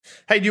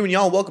How you doing,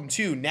 y'all? Welcome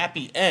to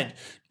Nappy and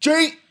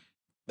Jay.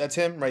 That's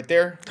him right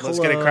there. Let's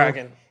get it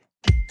cracking.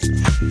 Dude,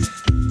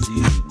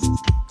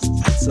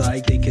 it's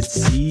like they could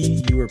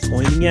see you were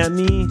pointing at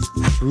me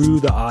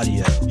through the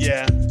audio.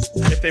 Yeah.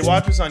 If they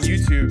watch us on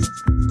YouTube,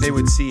 they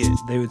would see it.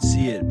 They would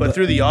see it. But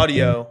through the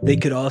audio, they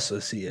could also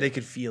see it. They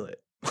could feel it.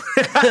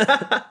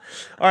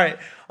 All right.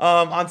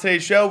 On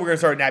today's show, we're going to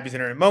start with Nappy's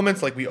Internet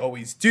Moments like we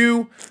always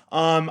do.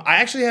 I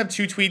actually have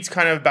two tweets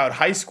kind of about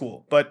high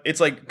school, but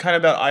it's like kind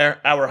of about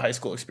our high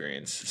school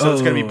experience. So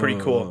it's going to be pretty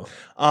cool.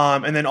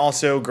 And then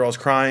also girls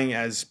crying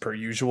as per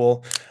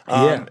usual.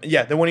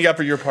 Yeah. Then what do you got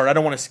for your part? I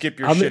don't want to skip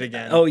your shit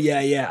again. Oh,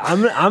 yeah.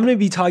 I'm going to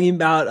be talking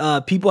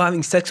about people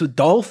having sex with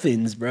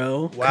dolphins,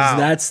 bro. Wow.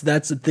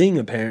 That's a thing,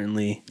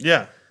 apparently.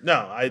 Yeah.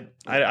 No,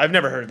 I've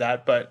never heard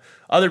that, but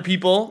other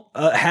people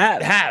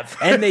have.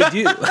 And they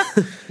do.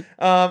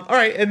 All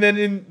right, and then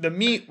in the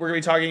meat, we're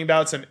going to be talking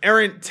about some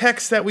errant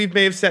texts that we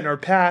may have sent in our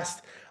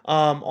past.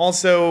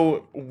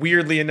 Also,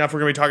 weirdly enough, we're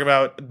going to be talking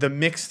about the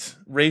mixed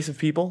race of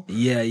people.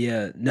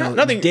 Yeah. No,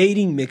 nothing.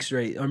 Dating mixed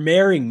race or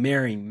marrying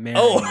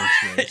mixed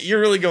race. You're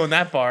really going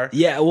that far.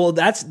 Yeah, well,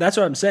 that's what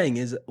I'm saying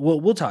is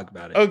we'll talk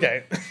about it.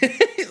 Okay,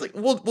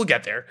 we'll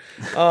get there.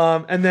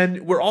 And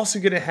then we're also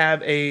going to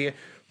have a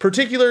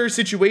particular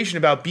situation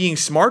about being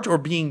smart or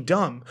being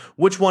dumb.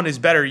 Which one is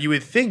better? You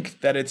would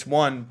think that it's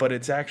one, but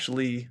it's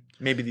actually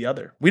maybe the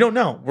other. We don't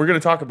know. We're going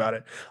to talk about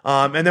it.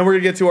 And then we're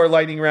going to get to our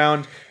lightning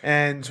round,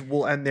 and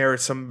we'll end there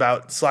with some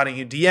about sliding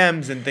in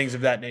DMs and things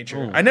of that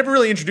nature. I never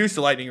really introduced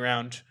the lightning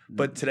round,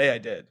 but today I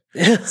did.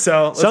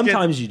 So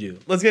sometimes you do.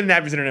 Let's get into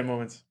Nappy's Internet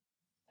Moments.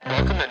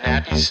 Welcome to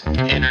Nappy's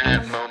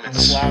Internet Moments.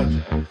 It's loud.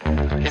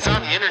 It's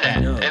on the internet,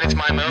 and it's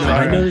my moment. No,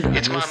 I know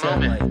it's my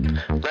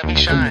moment. Let me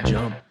shine.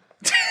 Jump.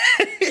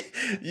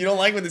 You don't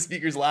like when the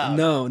speaker's loud.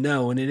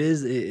 No. When it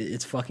is,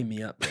 it's fucking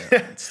me up, bro.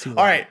 It's too loud.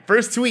 All right,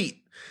 first tweet.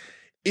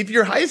 If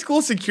your high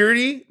school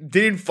security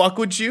didn't fuck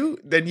with you,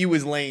 then you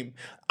was lame.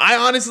 I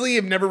honestly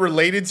have never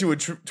related to a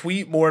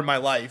tweet more in my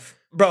life.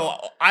 Bro,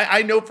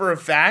 I know for a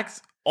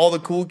fact all the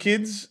cool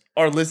kids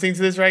are listening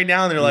to this right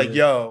now, and they're like,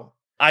 yo,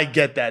 I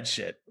get that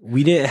shit.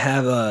 We didn't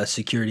have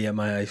security at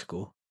my high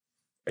school.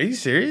 Are you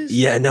serious?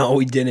 Yeah, no,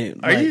 we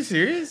didn't. Are you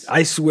serious?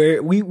 I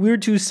swear, we were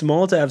too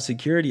small to have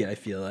security, I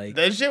feel like.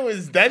 That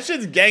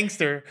shit's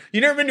gangster.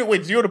 You never been to,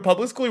 did you go to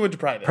public school or you went to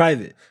private?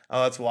 Private.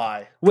 Oh, that's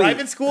why. Wait.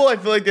 Private school, I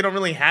feel like they don't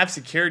really have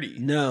security.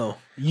 No.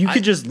 You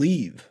could just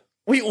leave.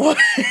 Wait, what?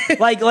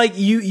 like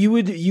you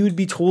would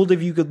be told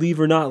if you could leave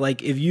or not.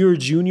 Like if you're a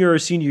junior or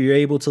senior, you're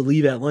able to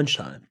leave at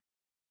lunchtime.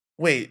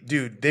 Wait,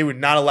 dude, they would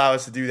not allow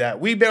us to do that.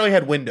 We barely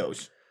had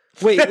windows.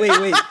 Wait.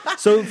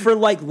 So for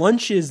like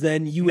lunches,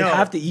 then you would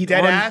have to eat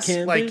on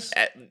campus?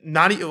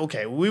 Not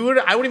okay. I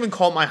wouldn't even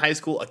call my high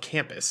school a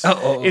campus.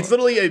 Oh. It's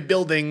literally a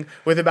building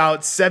with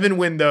about 7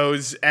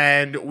 windows,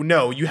 and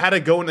no, you had to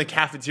go in the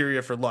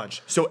cafeteria for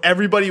lunch. So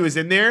everybody was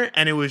in there,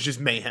 and it was just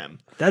mayhem.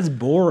 That's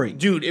boring,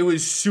 dude. It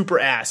was super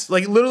ass.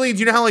 Like literally, do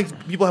you know how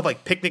like people have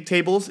like picnic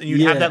tables, and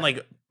you'd have that in,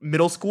 like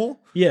middle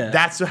school? Yeah,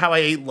 that's how I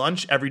ate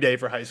lunch every day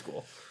for high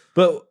school.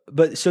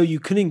 But so you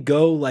couldn't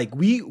go like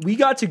we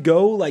got to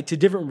go like to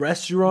different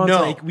restaurants.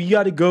 No. Like we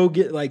got to go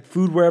get like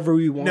food wherever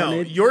we wanted. No,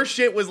 your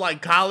shit was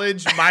like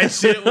college. My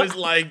shit was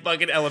like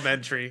fucking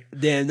elementary.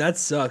 Damn, that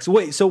sucks.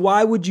 Wait, so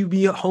why would you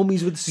be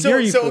homies with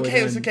security? It's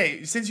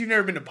okay. Since you've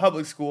never been to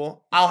public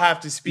school, I'll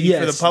have to speak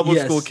for the public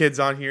school kids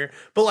on here.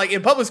 But like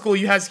in public school,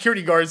 you have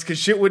security guards because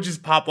shit would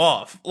just pop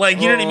off. Like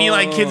you know what I mean?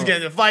 Like kids get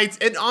into fights,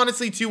 and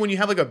honestly too, when you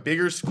have like a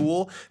bigger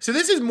school. So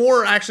this is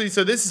more actually.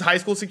 So this is high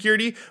school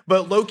security,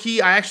 but low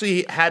key, I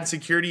actually had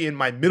security in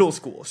my middle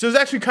school. So it was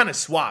actually kind of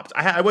swapped.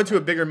 I went to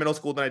a bigger middle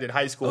school than I did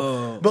high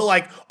school. But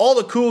like all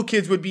the cool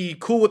kids would be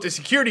cool with the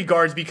security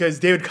guards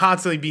because they would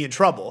constantly be in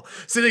trouble.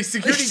 So the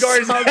security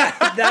guards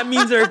that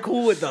means they're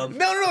cool with them.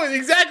 No,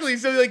 exactly.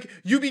 So like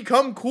you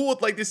become cool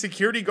with like the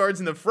security guards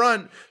in the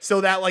front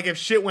so that like if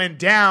shit went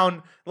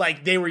down,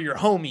 like they were your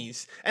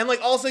homies. And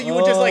like also you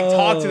would just like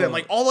talk to them.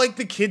 Like all like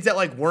the kids that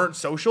like weren't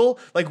social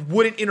like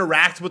wouldn't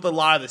interact with a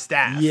lot of the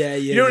staff. Yeah.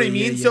 You know what I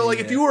mean? So like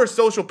if you were a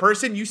social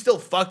person, you still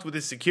fucked with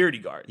the security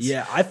guards.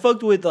 Yeah, I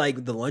fucked with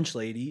like the lunch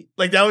lady.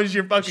 Like that was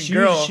your fucking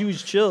girl. She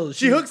was chill.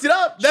 She hooks it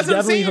up. That's what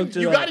I'm saying.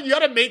 You up.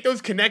 gotta make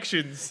those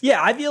connections.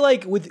 Yeah, I feel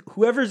like with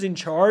whoever's in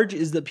charge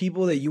is the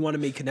people that you want to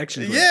make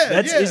connections with.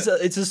 Yeah,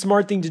 it's a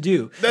smart thing to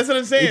do. That's what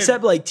I'm saying.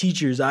 Except like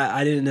teachers,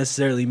 I didn't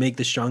necessarily make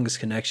the strongest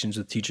connections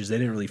with teachers. They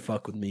didn't really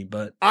fuck with me,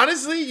 but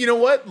honestly, you know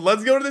what?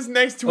 Let's go to this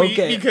next tweet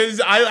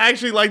because I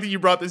actually like that you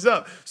brought this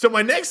up. So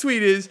my next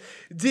tweet is,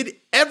 did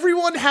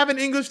everyone have an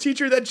English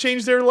teacher that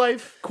changed their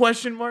life? ?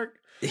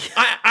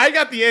 I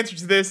got the answer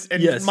to this,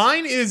 and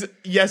mine is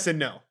yes and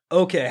no.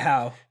 Okay,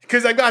 how?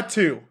 Because I got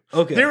 2.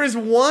 Okay. There is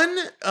one,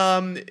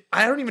 I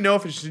don't even know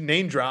if it's a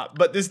name drop,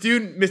 but this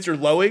dude, Mr.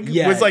 Loig,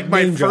 was like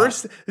my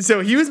first.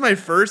 So he was my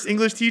first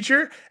English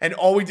teacher, and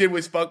all we did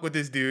was fuck with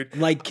this dude.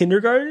 Like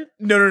kindergarten?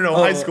 No,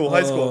 high school.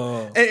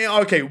 And,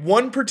 okay,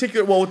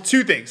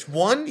 two things.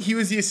 One, he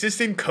was the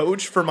assistant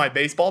coach for my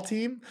baseball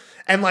team,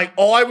 and like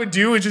all I would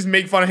do is just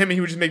make fun of him, and he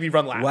would just make me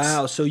run laps.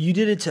 Wow, so you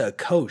did it to a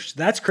coach.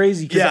 That's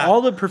crazy, because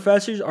all the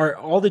professors,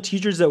 all the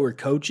teachers that were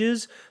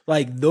coaches,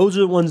 like those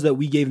are the ones that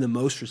we gave the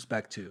most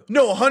respect to.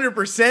 No,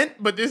 100%,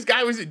 but this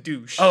guy was a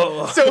douche.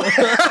 Oh.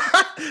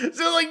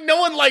 So like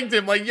no one liked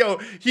him. Like, yo,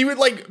 he would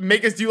like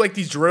make us do like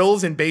these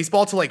drills in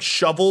baseball to like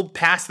shovel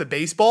past the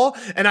baseball.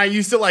 And I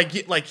used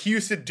to he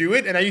used to do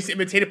it and I used to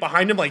imitate it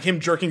behind him, like him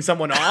jerking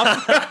someone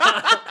off.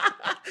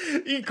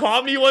 He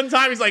caught me one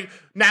time. He's like,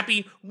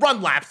 Nappy,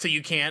 run laps till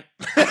you can't.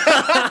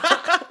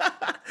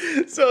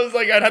 So it was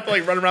like I'd have to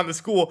like run around the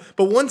school.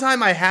 But one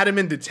time I had him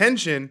in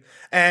detention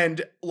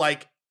and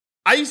like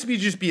I used to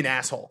just be an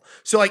asshole.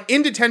 So like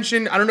in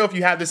detention, I don't know if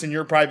you have this in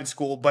your private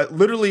school, but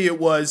literally it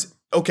was,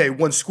 okay,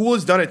 when school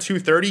is done at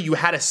 2:30, you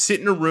had to sit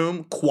in a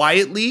room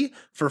quietly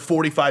for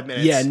 45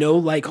 minutes. Yeah, no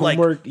like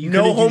homework. You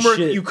no homework.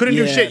 You couldn't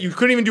do shit. You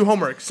couldn't even do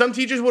homework. Some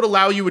teachers would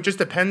allow you. It just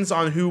depends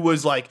on who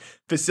was like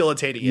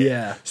facilitating it.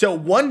 Yeah. So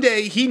one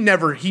day he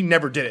never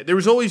did it. There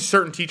was always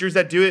certain teachers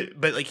that do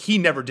it, but like he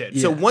never did.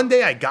 Yeah. So one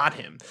day I got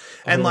him,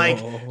 and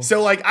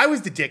so I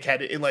was the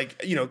dickhead in like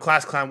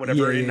class clown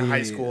whatever in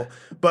high school.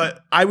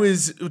 But I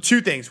was two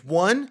things.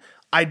 One,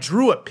 I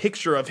drew a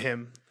picture of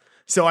him.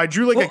 So I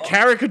drew like a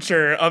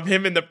caricature of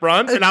him in the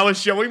front, and I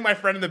was showing my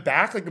friend in the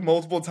back like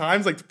multiple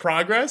times, like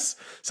progress.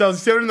 So I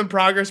was showing him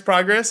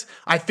progress.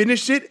 I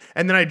finished it,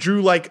 and then I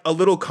drew like a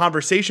little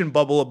conversation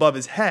bubble above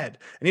his head,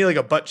 and he had like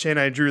a butt chin.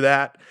 I drew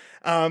that.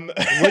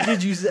 What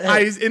did you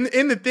say?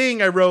 In the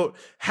thing I wrote,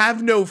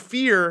 "Have no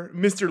fear,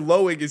 Mr.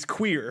 Loig is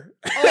queer."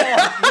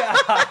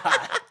 Oh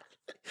God.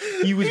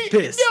 He was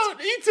pissed.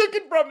 He took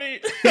it from me.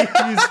 He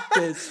was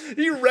pissed.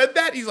 He read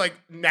that. He's like,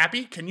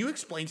 Nappy, can you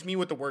explain to me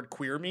what the word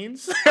queer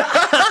means? So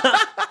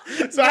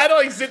I had to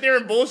like sit there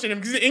and bullshit him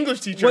because he's an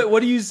English teacher. Wait, what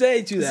do you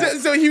say to that?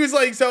 So he was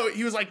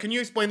like, can you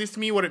explain this to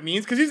me what it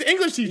means? Because he's an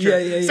English teacher.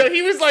 Yeah. So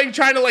he was like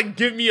trying to like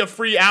give me a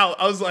free out.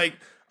 I was like,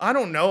 I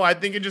don't know. I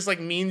think it just like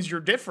means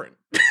you're different.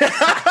 And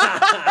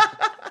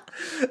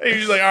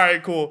he's like, all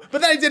right, cool.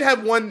 But then I did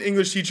have one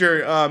English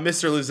teacher,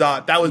 Mr.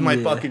 Lazat. That was my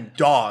fucking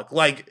dog.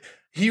 Like,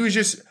 he was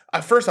just,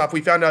 first off,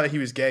 we found out that he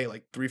was gay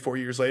like 3-4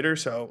 years later.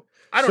 So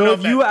I don't know.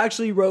 So if you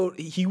actually wrote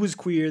he was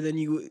queer, then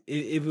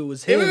if it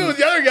was him. If it was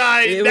the other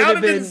guy, that would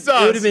have been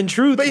sus. It would have been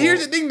truthful. But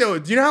here's the thing though.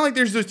 Do you know how like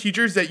there's those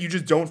teachers that you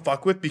just don't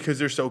fuck with because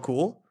they're so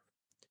cool?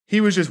 He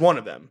was just one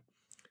of them.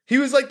 He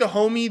was like the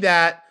homie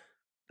that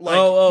like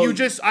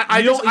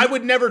I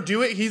would never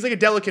do it. He's like a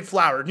delicate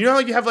flower. You know how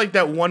like you have like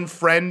that one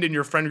friend in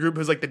your friend group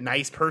who's like the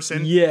nice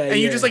person? Yeah. And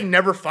you just like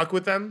never fuck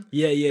with them?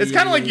 Yeah. It's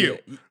kind of like you.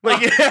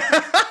 Like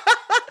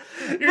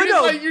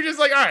You're just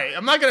like, all right,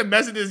 I'm not going to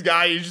mess with this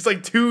guy. He's just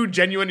like too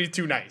genuine. He's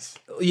too nice.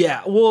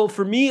 Yeah. Well,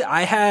 for me,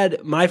 I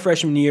had my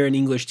freshman year an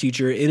English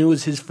teacher, and it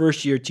was his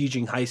first year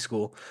teaching high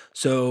school.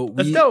 So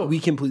we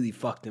completely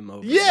fucked him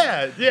over.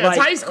 Yeah. Like, it's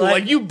high school.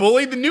 Like you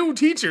bully the new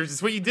teachers.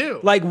 It's what you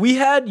do. Like we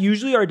had,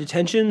 usually our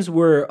detentions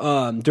were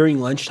during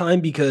lunchtime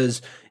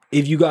because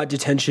if you got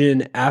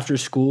detention after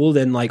school,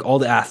 then like all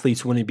the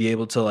athletes wouldn't be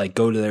able to like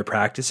go to their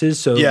practices.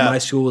 So my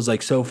school was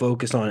like so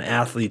focused on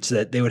athletes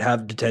that they would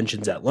have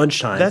detentions at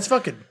lunchtime. That's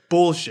fucking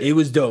bullshit. It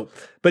was dope.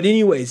 But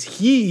anyways,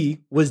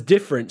 he was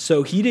different.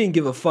 So he didn't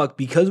give a fuck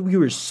because we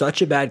were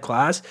such a bad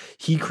class.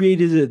 He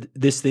created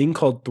this thing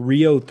called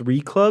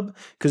 303 Club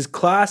because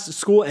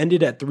school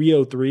ended at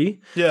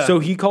 303. Yeah. So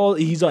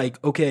he's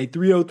like, okay,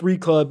 303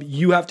 Club,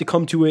 you have to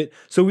come to it.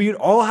 So we would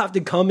all have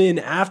to come in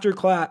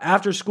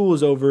after school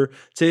is over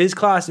to his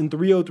class in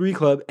 303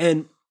 Club.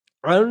 And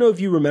I don't know if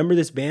you remember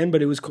this band,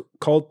 but it was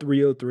called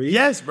 303.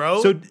 Yes,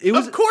 bro. So it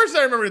was, of course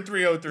I remember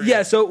 303.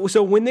 Yeah, so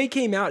when they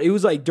came out, it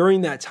was like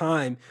during that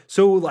time.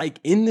 So like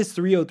in this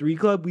 303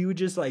 Club, we would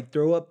just like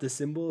throw up the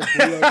symbol of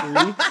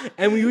 303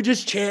 and we would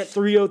just chant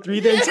 303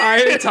 the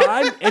entire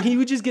time. And he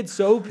would just get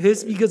so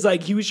pissed because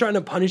like he was trying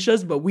to punish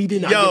us, but we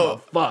did not give a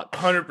fuck.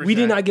 100%. We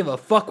did not give a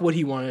fuck what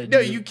he wanted to do.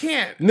 No, you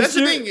can't. That's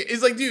the thing.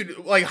 Is like, dude,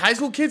 like high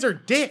school kids are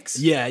dicks.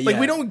 Yeah. Like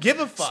we don't give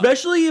a fuck.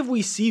 Especially if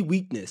we see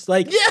weakness.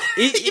 Like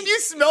if you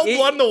smell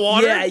blood in the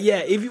water.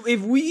 Yeah.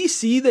 If we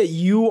see that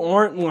you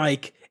aren't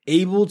like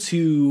able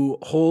to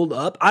hold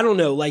up, I don't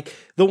know. Like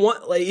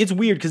it's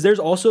weird because there's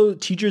also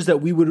teachers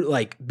that we would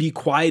like be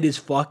quiet as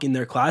fuck in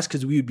their class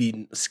because we would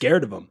be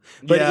scared of them.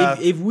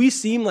 But if we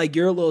seem like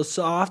you're a little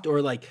soft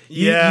or like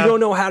you don't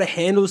know how to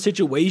handle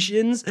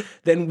situations,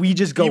 then we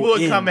just go. People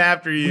would come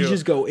after you. We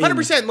just go in.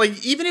 100%.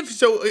 Like even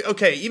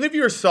if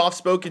you're a soft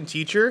spoken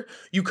teacher,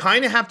 you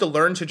kind of have to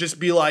learn to just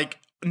be like,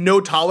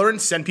 no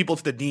tolerance, send people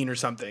to the dean or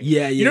something.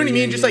 Yeah. You know what I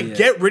mean? Just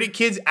get rid of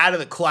kids out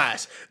of the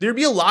class. There'd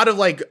be a lot of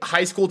like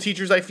high school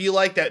teachers, I feel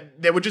like,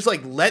 that would just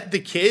like let the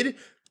kid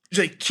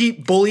like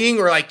keep bullying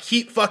or like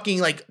keep fucking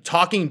like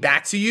talking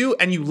back to you,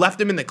 and you left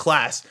him in the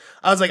class.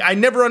 I was like, I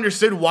never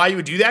understood why you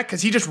would do that,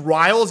 because he just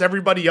riles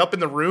everybody up in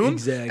the room.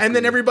 Exactly. And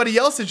then everybody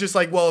else is just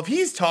like, well, if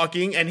he's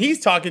talking and he's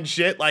talking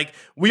shit, like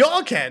we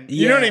all can.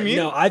 You know what I mean?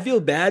 No, I feel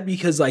bad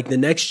because like the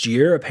next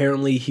year,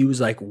 apparently he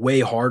was like way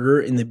harder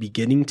in the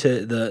beginning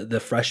to the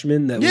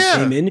freshmen that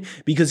came in,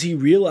 because he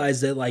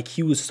realized that like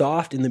he was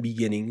soft in the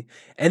beginning,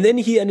 and then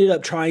he ended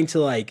up trying to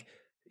like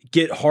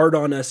get hard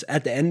on us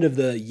at the end of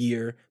the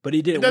year, but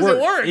it didn't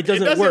work. It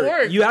doesn't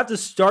work. You have to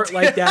start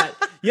like that.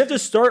 You have to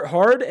start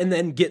hard and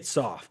then get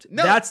soft.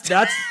 No. That's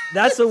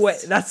the way.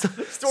 That's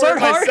start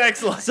hard.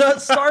 Sex life. So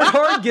start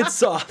hard, get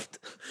soft.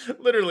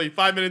 Literally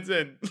 5 minutes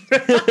in.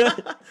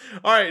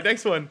 All right,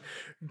 next one.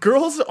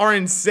 Girls are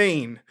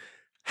insane.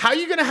 How are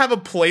you gonna have a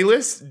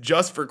playlist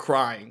just for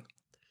crying?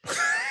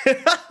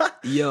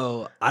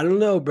 Yo, I don't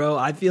know, bro.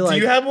 I feel like.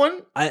 Do you have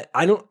one?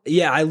 I don't.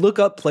 Yeah, I look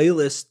up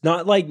playlists,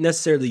 not like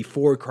necessarily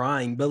for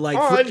crying, but like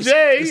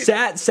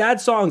sad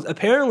songs.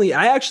 Apparently,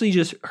 I actually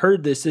just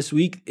heard this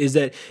week, is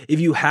that if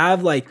you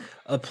have like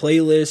a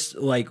playlist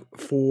like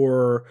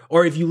for,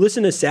 or if you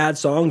listen to sad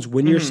songs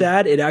when you're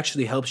sad, it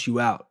actually helps you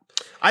out.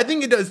 I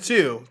think it does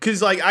too,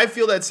 because like I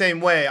feel that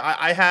same way.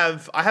 I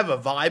have a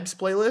vibes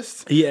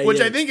playlist, which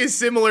I think is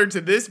similar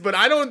to this, but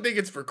I don't think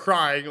it's for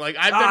crying. Like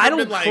I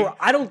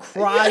don't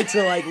cry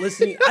to like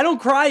listening. I don't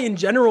cry in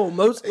general.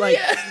 Most like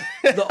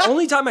the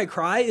only time I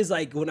cry is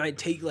like when I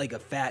take like a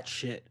fat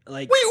shit.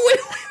 Like what?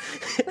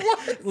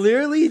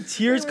 Literally,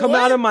 tears come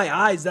out of my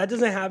eyes. That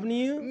doesn't happen to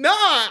you? Nah,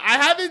 I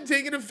haven't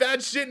taken a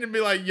fat shit and be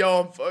like,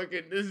 yo, I'm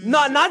fucking. This is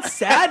not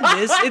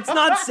sadness. It's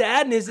not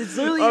sadness. It's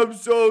literally. I'm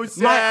so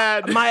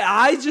sad. My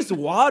eyes just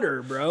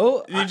water,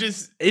 bro.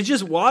 It's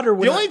just water.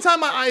 The only time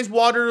my eyes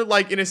water,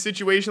 like in a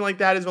situation like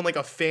that, is when like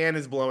a fan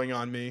is blowing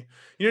on me.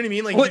 You know what I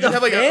mean? Like what, you just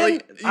have like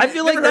fan? I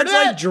feel like that's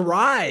that? Like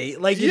dry.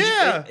 Like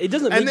it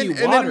doesn't make you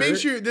water. And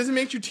then does it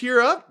make you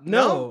tear up?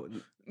 No.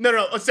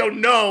 So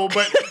no,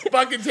 but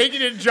fucking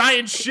taking a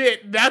giant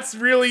shit, that's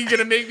really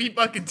gonna make me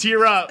fucking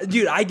tear up.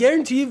 Dude, I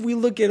guarantee if we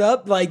look it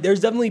up, like there's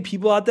definitely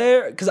people out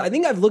there, because I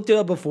think I've looked it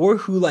up before,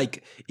 who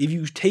like, if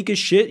you take a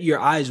shit, your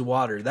eyes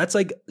water. That's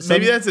like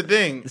maybe that's the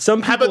thing.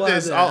 Some How about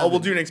this? We'll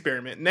do an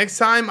experiment. Next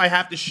time I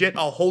have to shit,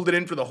 I'll hold it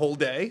in for the whole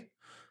day.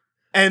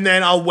 And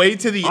then I'll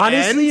wait to the end.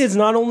 Honestly, it's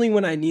not only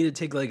when I need to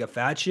take like a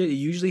fat shit, it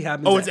usually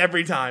happens. Oh, it's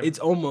every time. It's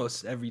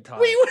almost every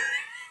time.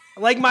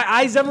 Like my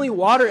eyes definitely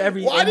water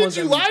every. Why did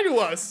you lie to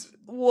us?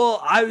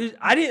 Well, I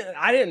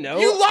didn't know.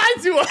 You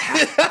lied to us.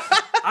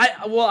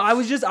 I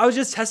was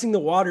just testing the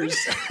waters.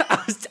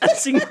 I was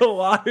testing the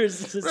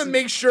waters. I'm gonna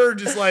make sure,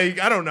 just like,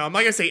 I don't know. I'm not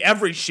gonna say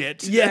every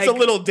shit. Yeah, it's a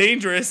little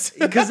dangerous.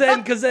 Because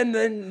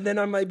then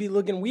I might be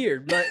looking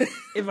weird. But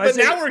if I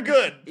say, now we're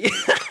good.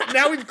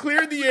 Now we've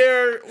cleared the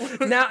air.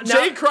 Now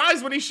Jay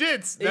cries when he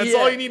shits. That's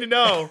all you need to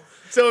know.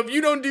 So if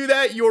you don't do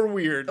that, you're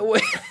weird.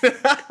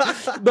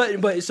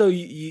 but so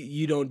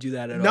you don't do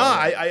that at all? No,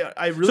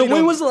 I really. So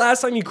when was the last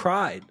time you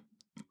cried?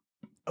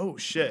 Oh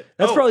shit!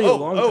 That's probably a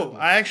long time.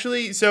 I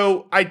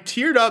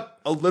teared up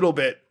a little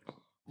bit,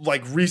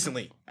 like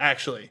recently,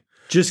 actually.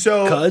 Just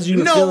because you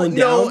were feeling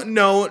down?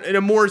 No. In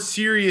a more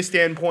serious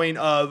standpoint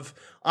of,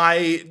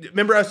 I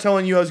remember I was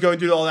telling you I was going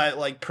through all that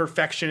like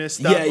perfectionist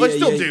stuff. I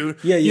still do.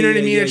 You know what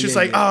I mean? It's just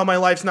like, oh, my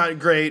life's not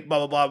great.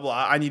 Blah blah blah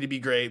blah. I need to be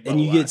great. Blah,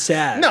 and you blah, get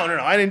sad. No.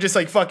 I didn't just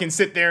like fucking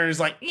sit there and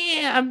just like,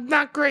 yeah, I'm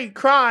not great.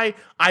 Cry.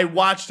 I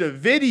watched a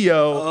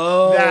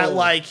video that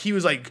like he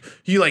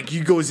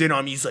goes in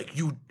on me. He's like,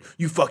 you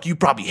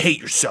probably hate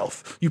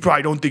yourself. You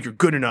probably don't think you're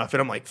good enough. And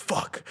I'm like,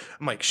 fuck.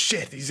 I'm like,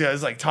 shit. These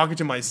guys like talking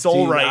to my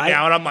soul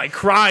now, and I'm like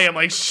crying. I'm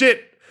like,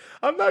 shit.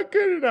 I'm not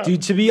good enough.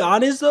 Dude, to be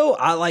honest though,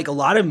 I like a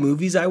lot of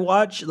movies I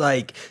watch,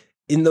 like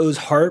in those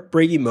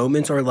heartbreaking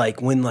moments, or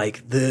like when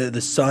like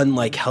the son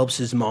like helps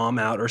his mom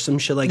out or some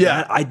shit like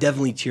that, I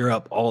definitely tear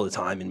up all the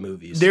time in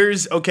movies.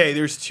 There's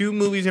two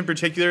movies in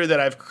particular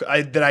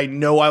that I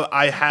know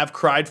I have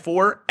cried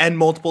for, and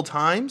multiple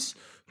times.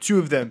 Two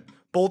of them,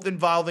 both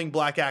involving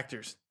black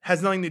actors.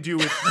 Has nothing to do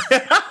with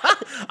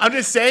I'm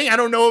just saying, I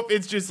don't know if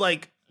it's just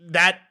like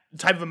that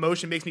type of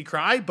emotion makes me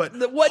cry, but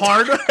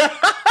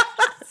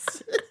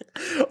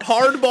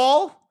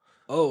Hardball.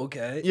 Oh,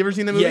 okay. You ever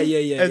seen the movie?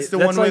 Yeah. It's the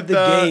That's one like with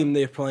the game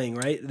they're playing,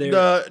 right?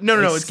 No.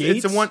 It's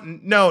the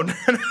one. No.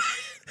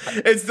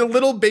 It's the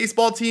little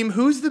baseball team.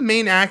 Who's the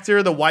main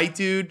actor? The white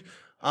dude.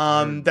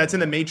 That's in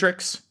the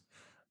Matrix.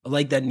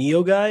 Like that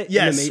Neo guy?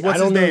 Yes. I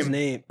don't know his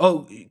name.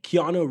 Oh,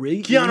 Keanu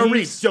Reeves? Keanu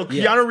Reeves. So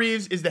Keanu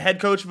Reeves is the head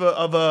coach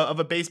of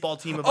a baseball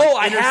team of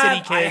like inner city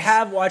kids. I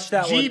have watched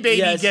that one.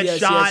 G-Baby gets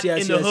shot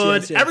in the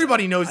hood.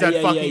 Everybody knows that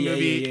fucking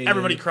movie.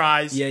 Everybody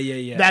cries.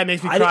 Yeah. That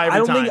makes me cry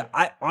every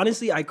time.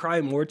 Honestly, I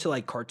cry more to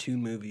like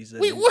cartoon movies.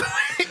 Wait, what?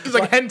 It's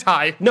like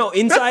hentai. No,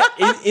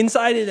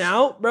 Inside and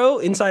Out, bro.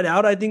 Inside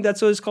Out, I think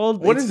that's what it's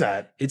called. What is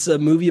that? It's a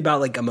movie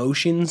about like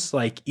emotions.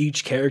 Like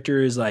each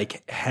character is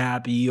like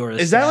happy or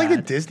sad. Is that like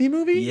a Disney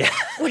movie? Yeah.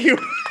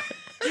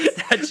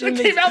 That shit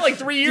came out like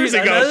 3 years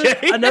ago.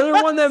 Another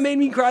one that made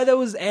me cry that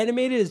was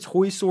animated is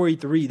Toy Story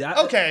 3.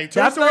 Toy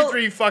Story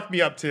 3 fucked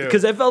me up too.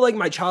 Because I felt like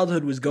my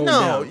childhood was going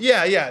down.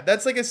 Yeah.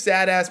 That's like a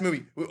sad ass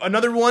movie.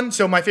 Another one.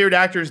 So my favorite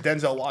actor is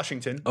Denzel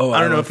Washington. Oh,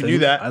 I don't know if you knew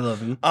that. I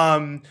love him.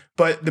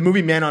 But the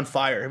movie Man on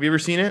Fire. Have you ever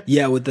seen it?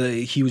 Yeah,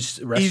 he was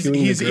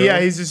rescuing the girl. Yeah,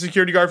 he's a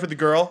security guard for the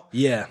girl.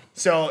 Yeah.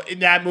 So in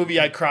that movie,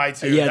 I cried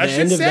too. Yeah, that the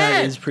end of sad.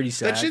 that is pretty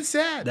sad. That shit's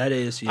sad. That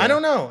is. Yeah. I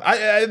don't know.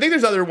 I think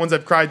there's other ones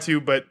I've cried to,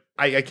 but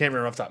I can't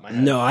remember off the top of my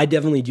head. No, I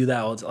definitely do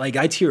that all the time. Like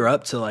I tear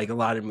up to like a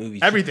lot of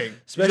movies. Everything.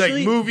 Especially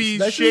like movies,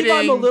 especially shitting. if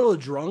I'm a little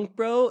drunk,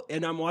 bro,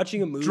 and I'm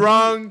watching a movie.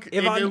 Drunk, if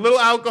and I'm a little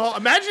alcohol.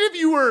 Imagine if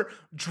you were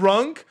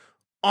drunk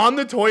on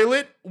the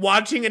toilet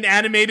watching an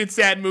animated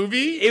sad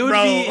movie. It would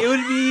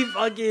be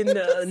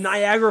fucking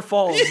Niagara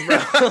Falls, bro.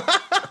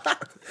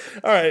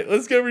 All right,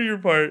 let's go over your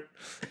part.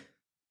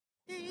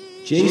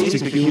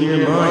 Jay's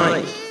Peculiar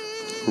Mind.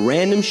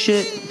 Random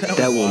shit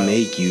that will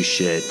make you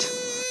shit.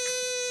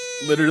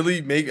 Literally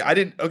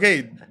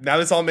now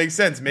this all makes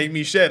sense. Make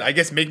me shit. I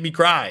guess make me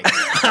cry.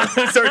 I'm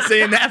gonna start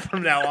saying that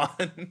from now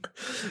on.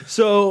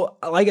 So,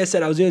 like I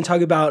said, I was going to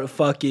talk about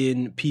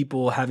fucking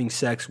people having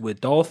sex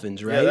with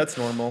dolphins, right? Yeah, that's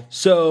normal.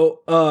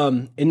 So,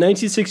 in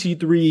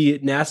 1963,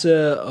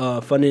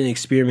 NASA funded an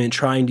experiment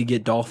trying to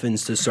get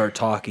dolphins to start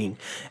talking,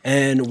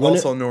 and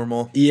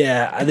normal.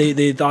 Yeah,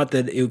 they thought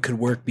that it could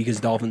work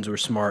because dolphins were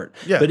smart.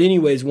 Yeah. But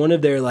anyways, one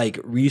of their like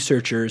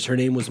researchers, her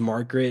name was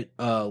Margaret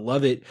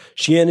Lovett.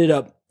 She ended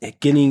up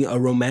getting a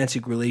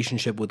romantic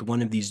relationship with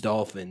one of these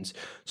dolphins.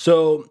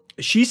 So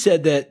she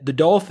said that the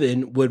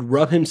dolphin would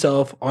rub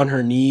himself on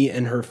her knee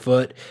and her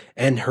foot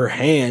and her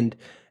hand,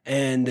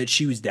 and that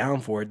she was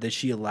down for it, that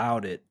she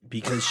allowed it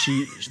because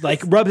she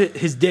like rubbed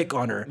his dick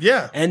on her.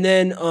 Yeah. And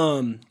then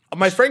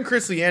my friend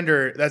Chris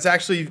Leander, that's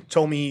actually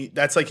told me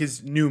that's like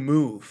his new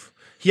move.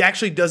 He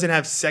actually doesn't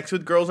have sex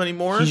with girls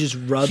anymore. He just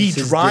rubs He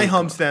his dry dick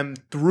humps them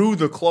through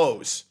the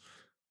clothes.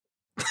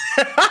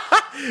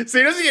 So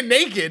he doesn't get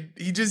naked.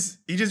 He just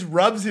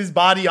rubs his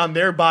body on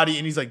their body,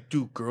 and he's like,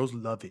 "Dude, girls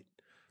love it.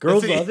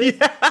 Girls love it."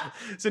 Yeah.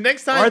 So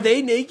next time, are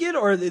they naked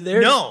or are they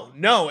there?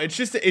 No. It's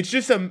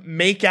just a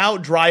make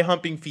out dry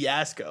humping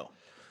fiasco.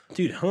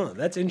 Dude,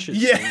 that's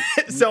interesting. Yeah.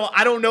 So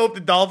I don't know if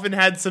the dolphin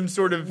had some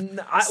sort of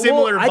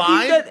similar vibe.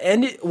 I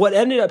think what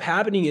ended up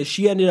happening is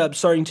she ended up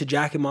starting to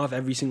jack him off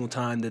every single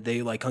time that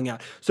they like hung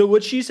out. So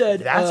what she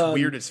said, that's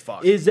weird as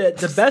fuck, is that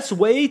the best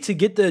way to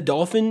get the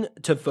dolphin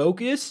to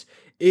focus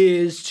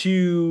is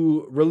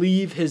to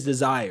relieve his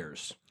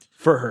desires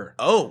for her.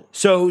 Oh.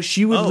 So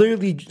she would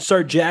literally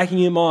start jacking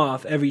him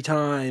off every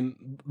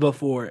time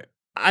before it.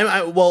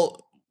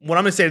 Well, what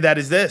I'm going to say to that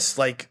is this.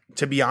 Like,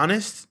 to be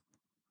honest,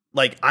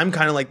 like, I'm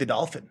kind of like the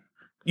dolphin,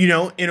 you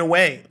know, in a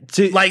way.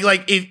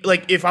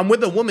 If I'm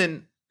with a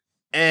woman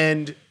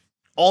and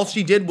all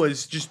she did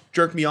was just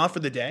jerk me off for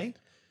the day,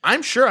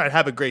 I'm sure I'd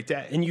have a great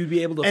day. And you'd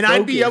be able to focus.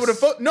 I'd be able to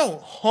focus. No,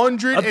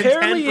 110%.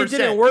 Apparently it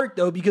didn't work,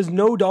 though, because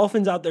no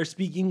dolphins out there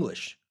speak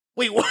English.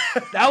 Wait, what?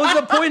 That was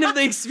the point of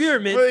the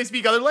experiment. Do they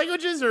speak other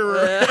languages? Or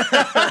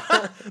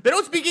they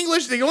don't speak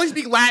English, they only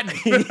speak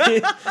Latin.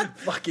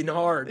 Fucking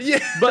hard. Yeah.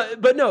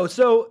 But no,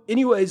 so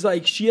anyways,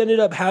 like she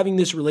ended up having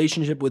this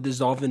relationship with this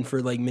dolphin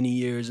for like many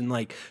years, and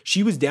like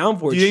she was down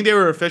for it. Do you think they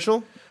were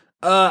official?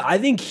 I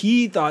think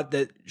he thought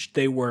that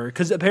they were,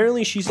 because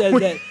apparently she said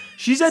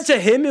to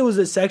him it was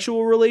a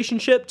sexual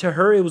relationship. To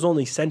her, it was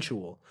only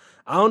sensual.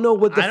 I don't know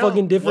what the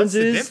fucking difference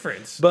is. What's the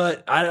difference?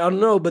 But I don't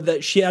know. But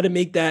that she had to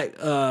make that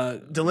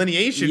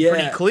delineation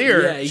pretty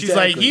clear. Yeah,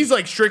 exactly.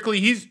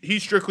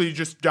 He's strictly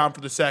just down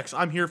for the sex.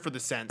 I'm here for the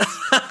sense.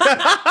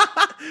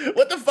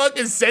 What the fuck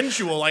is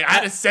sensual? Like, I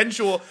had a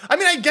sensual. I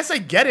mean, I guess I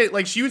get it.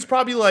 Like, she was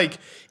probably like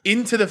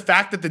into the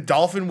fact that the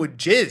dolphin would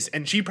jizz,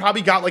 and she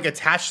probably got like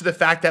attached to the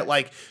fact that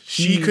like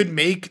she could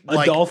make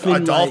like a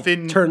dolphin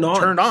like, turn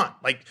on.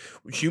 Like,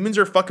 humans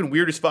are fucking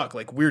weird as fuck.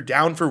 Like, we're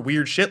down for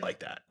weird shit like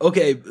that.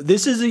 Okay,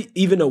 this is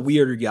even a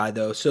weirder guy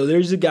though. So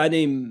there's a guy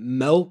named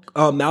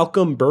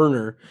Malcolm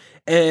Burner,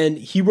 and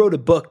he wrote a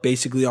book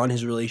basically on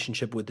his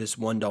relationship with this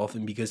one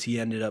dolphin because he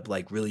ended up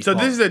like really. So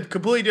this is a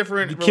completely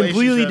different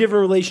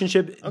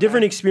relationship, okay.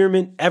 Different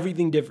experiment,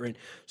 everything different.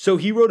 So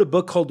he wrote a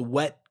book called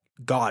Wet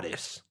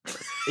Goddess,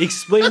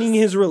 explaining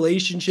his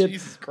relationship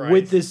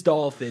with this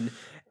dolphin.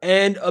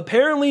 And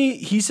apparently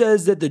he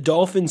says that the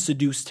dolphin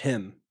seduced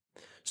him.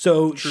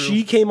 So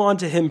she came on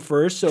to him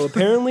first. So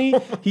apparently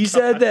he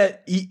said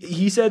that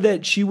he said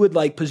that she would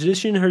like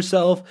position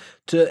herself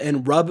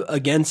and rub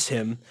against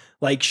him,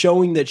 like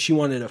showing that she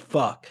wanted to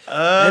fuck.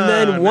 And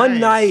then one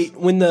night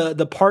when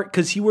the park,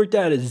 because he worked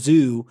at a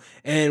zoo,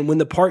 and when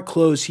the park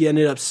closed, he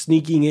ended up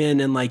sneaking in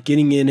and like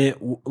getting in it,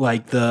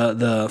 like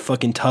the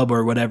fucking tub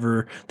or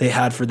whatever they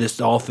had for this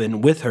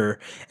dolphin with her,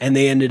 and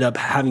they ended up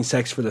having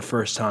sex for the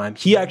first time.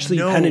 He actually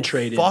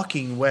penetrated. No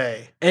fucking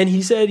way. And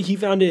he said he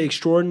found it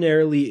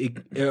extraordinarily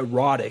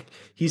erotic.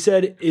 He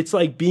said it's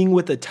like being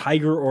with a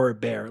tiger or a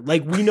bear.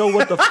 Like, we know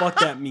what the fuck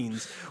that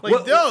means. Like,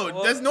 dude,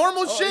 that's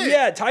normal shit.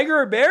 Yeah,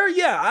 tiger or bear?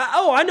 Yeah,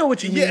 I know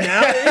what you mean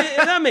now.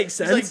 That makes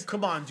sense. It's like,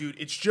 come on, dude.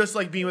 It's just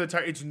like being with a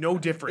tiger. It's no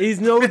different. He's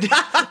no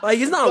like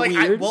it's not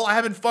weird. I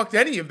haven't fucked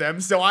any of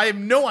them, so I have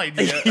no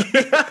idea.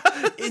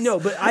 No,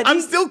 but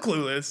I'm still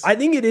clueless. I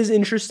think it is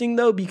interesting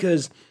though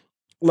because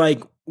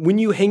like when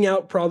you hang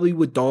out probably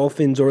with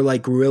dolphins or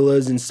like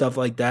gorillas and stuff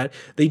like that,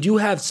 they do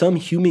have some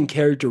human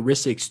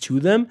characteristics to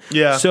them.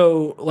 Yeah.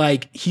 So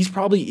like he's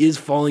probably is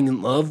falling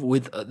in love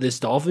with this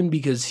dolphin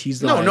because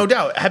he's like no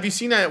doubt. Have you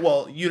seen that?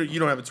 Well, you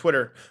don't have a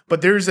Twitter,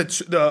 but there's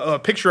a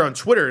picture on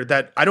Twitter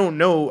that I don't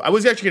know. I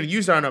was actually going to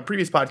use it on a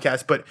previous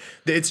podcast, but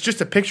it's just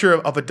a picture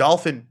of a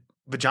dolphin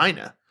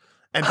vagina,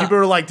 and people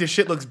are like, "This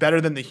shit looks better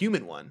than the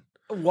human one."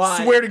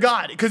 Why? Swear to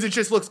God, because it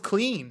just looks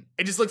clean.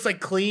 It just looks like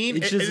clean.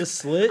 It's just a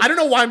slit. I don't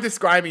know why I'm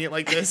describing it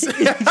like this.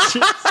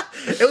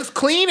 It looks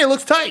clean. It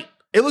looks tight.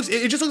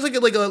 It just looks like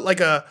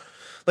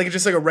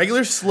a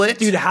regular slit.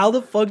 Dude, how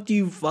the fuck do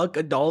you fuck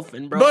a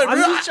dolphin, bro? But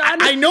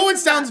I know it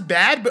sounds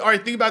bad, but all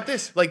right, think about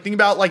this. Like, think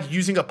about like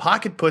using a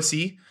pocket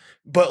pussy,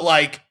 but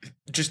like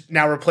just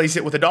now replace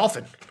it with a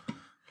dolphin.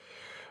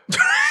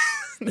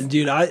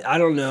 Dude, I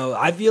don't know.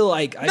 I feel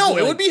like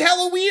it would be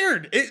hella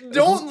weird.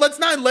 Let's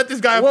not let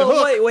this guy off the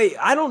hook. Wait.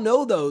 I don't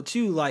know though.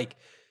 Too like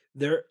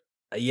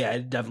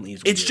it definitely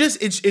is. Weird. It's just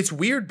it's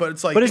weird, but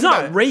it's like, but it's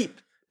not rape.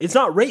 It's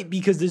not rape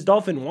because this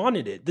dolphin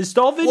wanted it. This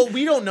dolphin. Well,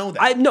 we don't know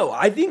that.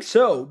 I think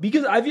so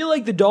because I feel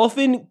like the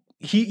dolphin.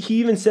 He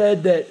even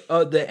said that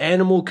the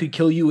animal could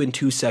kill you in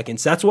 2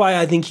 seconds. That's why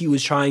I think he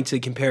was trying to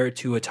compare it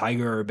to a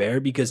tiger or a bear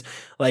because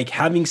like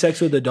having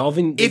sex with a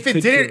dolphin. If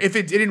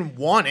it didn't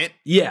want it,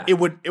 it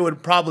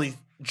would probably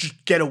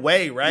just get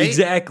away, right?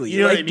 Exactly. You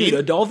know what I mean? Dude,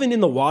 a dolphin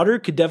in the water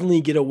could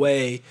definitely get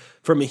away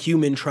from a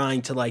human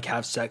trying to like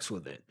have sex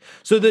with it.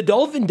 So the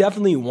dolphin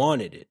definitely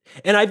wanted it,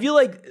 and I feel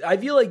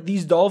like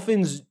these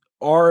dolphins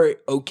are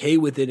okay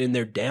with it and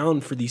they're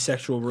down for these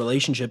sexual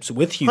relationships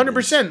with humans.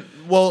 100%.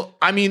 Well,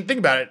 I mean, think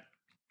about it.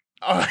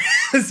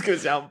 This is gonna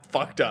sound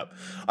fucked up.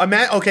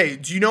 Okay,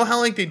 do you know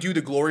how like they do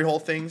the glory hole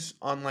things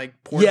on like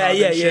Pornhub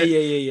and shit?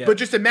 Yeah. But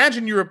just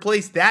imagine you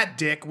replace that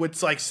dick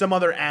with like some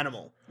other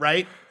animal,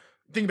 right?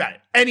 Think about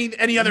it.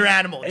 Any other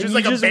animal, and just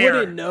like a bear.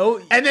 Wouldn't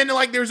know. And then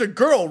like there's a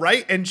girl,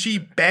 right? And she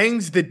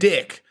bangs the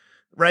dick,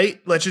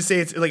 right? Let's just say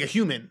it's like a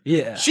human.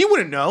 Yeah. She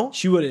wouldn't know.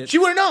 She wouldn't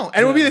know.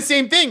 And it would be the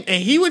same thing.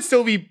 And he would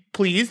still be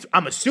pleased,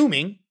 I'm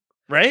assuming,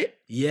 right?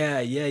 Yeah.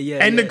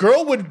 And the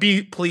girl would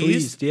be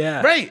pleased.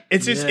 Yeah. Right.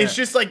 It's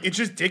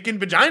just dick and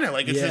vagina.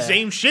 Like it's the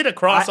same shit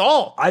across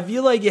all. I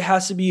feel like it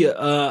has to be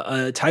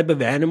a type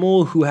of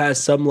animal who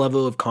has some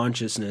level of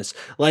consciousness.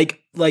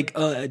 Like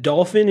a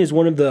dolphin is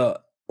one of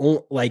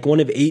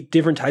 8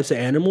 different types of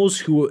animals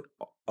who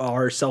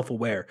are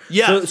self-aware.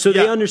 Yeah. So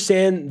they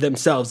understand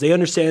themselves. They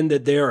understand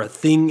that they're a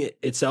thing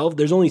itself.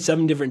 There's only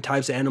 7 different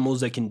types of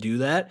animals that can do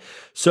that.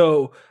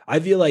 So I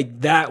feel like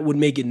that would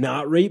make it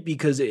not rape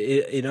because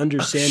it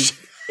understands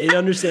it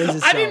understands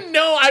itself. I didn't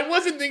know. I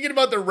wasn't thinking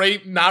about the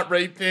rape, not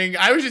rape thing.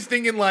 I was just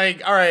thinking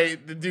like, all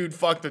right, the dude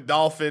fucked a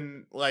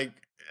dolphin. Like,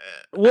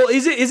 well,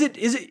 is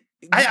it?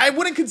 I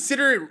wouldn't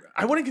consider it.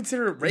 I wouldn't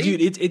consider it rape.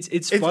 Dude,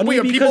 it's funny.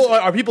 Wait, because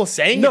are people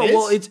saying no? It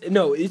is?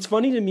 Well, it's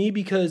funny to me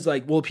because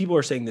like, people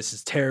are saying this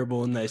is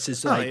terrible and this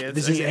is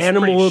this is it's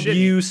animal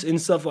abuse and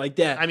stuff like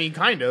that. I mean,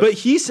 kind of. But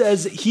he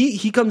says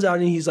he comes out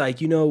and he's like,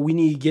 we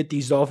need to get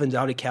these dolphins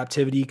out of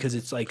captivity because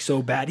it's like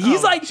so bad.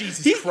 He's like,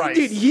 Jesus Christ,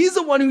 dude, he's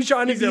the one who's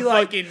trying to be a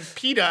like fucking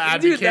PETA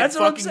advocate. Dude, that's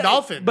what I'm saying.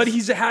 Dolphins, but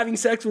he's having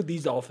sex with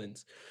these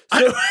dolphins.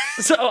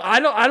 So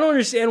I don't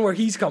understand where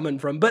he's coming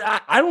from, but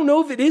I don't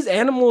know if it is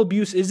animal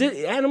abuse. Is it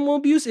animal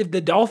abuse if the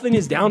dolphin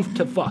is down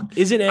to fuck?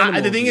 Is it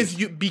animal? The thing abuse?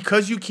 is,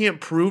 because you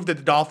can't prove that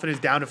the dolphin is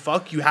down to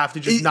fuck, you have to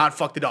just not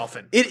fuck the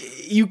dolphin.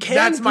 You can.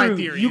 That's prove, my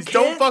theory.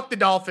 Don't fuck the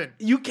dolphin.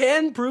 You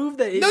can prove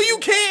that. No, you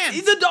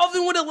can't. The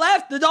dolphin would have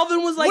left. The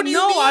dolphin was like,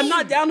 "No, I'm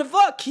not down to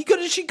fuck." She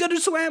could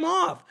have swam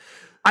off.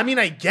 I mean,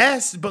 I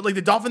guess, but like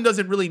the dolphin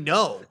doesn't really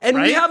know. And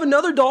right? we have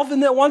another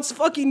dolphin that wants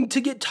fucking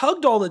to get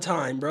tugged all the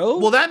time, bro.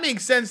 Well, that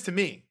makes sense to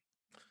me.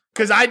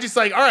 Because I just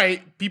like, all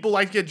right, people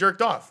like to get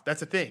jerked off.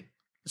 That's a thing.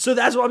 So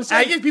that's what I'm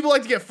saying. I guess people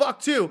like to get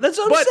fucked too. That's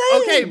what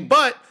I'm saying. Okay,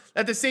 but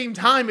at the same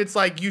time, it's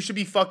like you should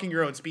be fucking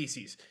your own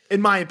species,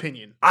 in my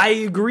opinion. I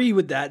agree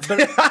with that.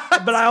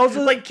 But I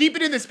also like keep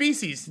it in the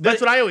species.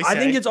 That's what I always say. I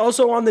think it's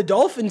also on the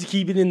dolphin to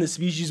keep it in the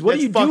species. What are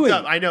you doing?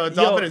 Up. I know, a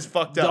dolphin is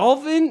fucked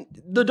up.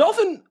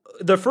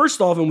 The first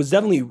dolphin was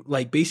definitely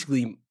like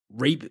basically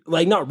rape,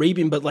 like not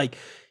raping, but like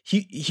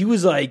he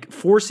was like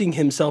forcing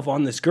himself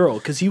on this girl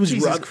because he was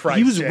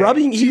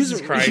rubbing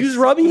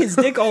his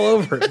dick all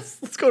over.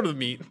 Let's go to the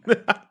meat.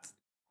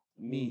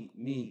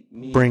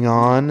 Meat. Bring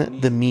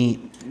on the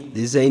meat.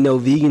 This ain't no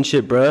vegan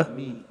shit,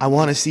 bruh. I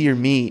want to see your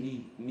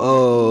meat.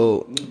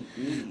 Oh.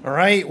 All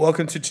right,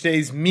 welcome to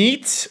today's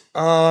meet.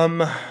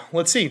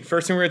 Let's see.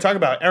 First thing we're gonna talk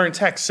about, Aaron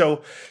text.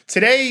 So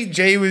today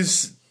Jay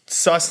was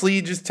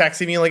sussly just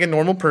texting me like a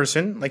normal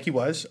person, like he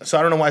was. So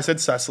I don't know why I said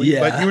sussly,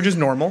 but you were just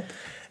normal.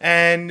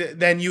 And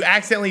then you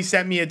accidentally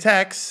sent me a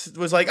text. It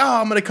was like,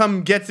 oh, I'm going to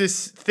come get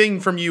this thing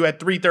from you at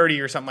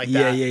 3:30 or something like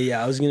that.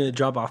 Yeah. I was going to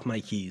drop off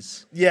my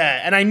keys.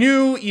 Yeah. And I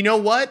knew, you know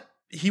what?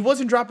 He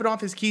wasn't dropping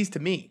off his keys to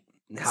me.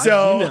 How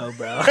So- did you know,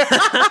 bro?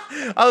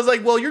 I was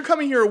like, well, you're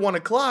coming here at 1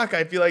 o'clock.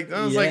 I feel like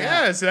I was like,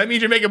 Yeah. yeah. So that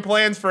means you're making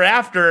plans for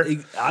after.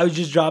 I was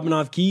just dropping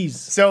off keys.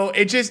 So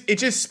it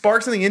just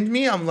sparked something into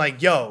me. I'm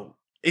like, yo,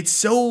 it's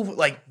so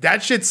like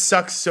that shit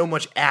sucks so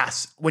much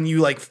ass when you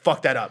like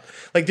fuck that up.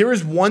 Like there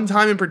was one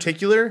time in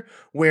particular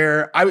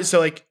where I was so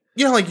like,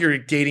 you know, like you're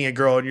dating a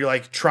girl and you're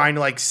like trying to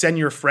like send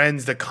your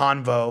friends the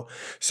convo.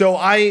 So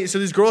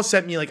this girl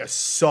sent me like a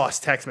sauce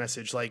text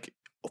message, like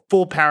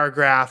full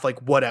paragraph, like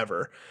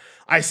whatever.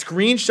 I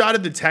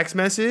screenshotted the text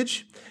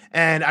message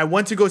and I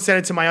went to go send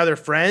it to my other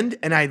friend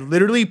and I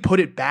literally put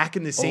it back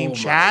in the same Oh my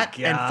chat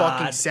and God.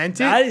 fucking sent it.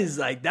 That is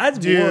like, that's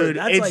Dude,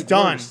 that's it's like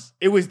done. worse.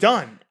 It was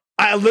done.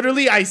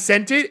 I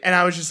sent it and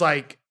I was just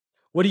like,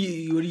 What do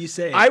you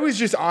say? I was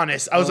just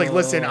honest. I was like,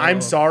 listen, I'm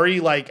Oh. sorry.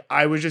 Like,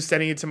 I was just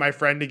sending it to my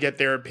friend to get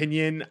their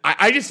opinion.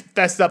 I just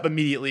fessed up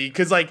immediately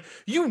because, like,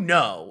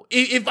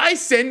 if I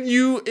send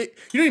you, you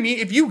know what I mean?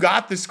 If you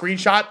got the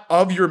screenshot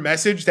of your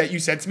message that you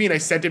sent to me and I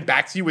sent it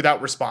back to you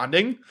without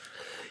responding,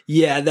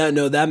 yeah,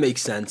 that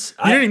makes sense.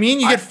 you know what I mean?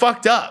 You get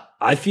fucked up.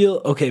 I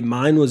feel okay.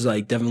 Mine was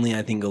like definitely,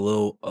 I think a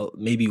little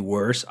maybe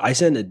worse. I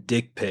sent a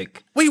dick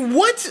pic. Wait,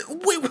 what?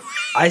 Wait.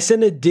 I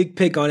sent a dick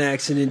pic on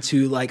accident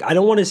to like I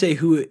don't want to say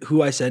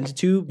who I sent it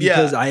to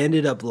because Yeah. I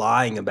ended up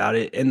lying about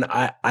it, and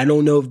I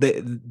don't know if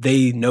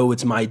they know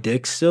it's my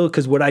dick still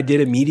because what I did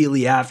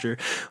immediately after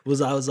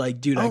was I was like,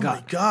 dude, Oh I my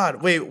got.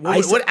 God. Wait,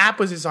 I what app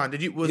was this on? Was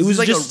It this was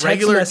like just a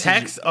regular text messaging.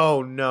 text?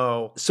 Oh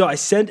no. So I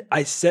sent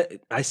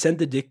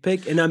the dick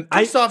pic, and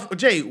First off,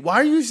 Jay, why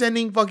are you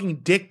sending fucking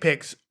dick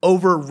pics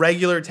over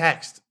regular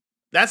text?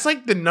 That's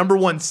like the number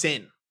one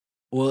sin.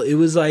 well, it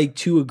was like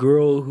to a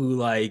girl who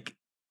like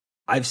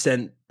I've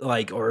sent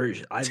like or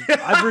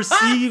I've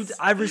received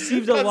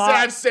a lot.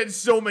 I've sent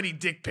so many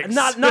dick pics.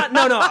 No. I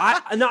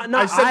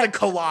sent the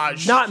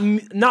collage.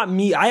 Not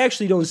me. I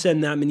actually don't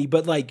send that many,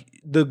 but like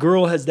the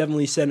girl has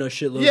definitely sent a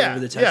shitload Yeah, over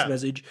the text yeah.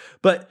 message.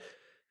 But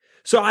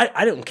so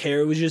I don't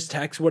care. It was just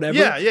text, whatever.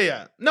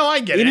 Yeah. No,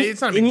 I get it.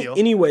 It's not a big deal.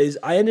 Anyways,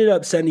 I ended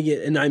up sending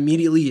it, and I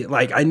immediately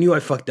like I knew I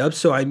fucked up,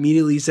 so I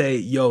immediately say,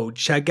 "Yo,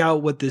 check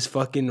out what this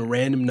fucking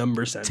random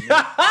number sent me."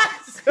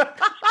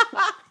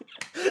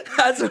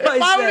 That's what If I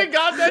I would said. have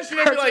got that shit,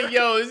 I'd be like,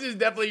 yo, this is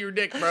definitely your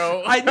dick,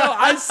 bro. I know.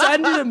 I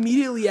sent it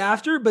immediately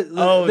after, but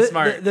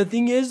Smart. The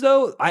thing is,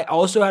 though, I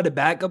also had a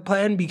backup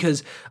plan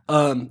because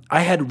I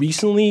had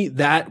recently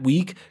that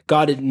week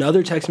got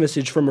another text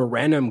message from a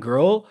random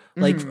girl,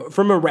 like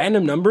from a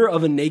random number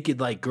of a naked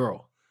like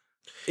girl.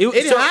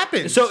 It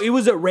happens. So it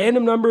was a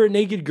random number, a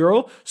naked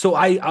girl. So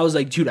I was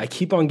like, dude, I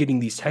keep on getting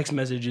these text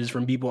messages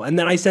from people, and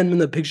then I send them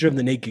the picture of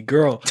the naked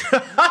girl.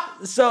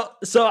 So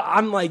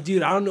I'm like,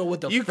 dude, I don't know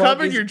what the You fuck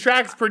covered is- your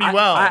tracks pretty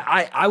well.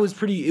 I was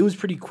pretty. It was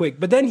pretty quick.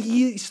 But then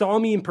he saw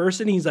me in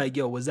person. He's like,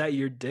 "Yo, was that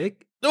your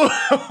dick?"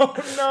 Oh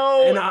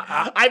no! And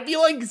I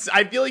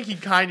feel like he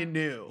kind of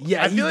knew.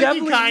 Yeah, I feel like he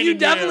kinda you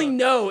definitely knew.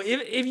 know.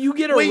 If you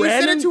get a Wait, random,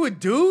 you sent it to a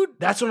dude?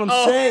 that's what I'm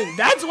Oh. saying.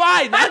 That's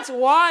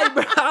why,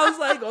 bro. I was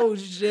like, oh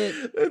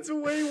shit. That's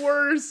way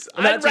worse.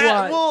 That's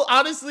why. Well,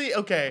 honestly,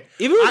 okay.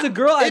 If it was a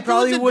girl, I if it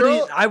probably was a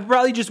wouldn't. girl- I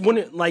probably just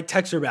wouldn't like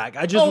text her back.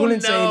 I just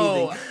wouldn't say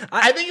anything.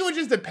 I think it would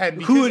just depend.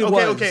 Because, Who it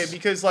was. Okay,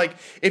 because like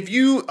if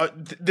you,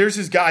 there's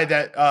this guy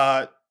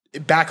that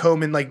back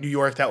home in like New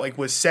York that like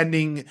was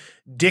sending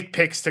dick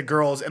pics to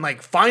girls, and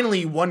like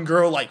finally one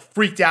girl like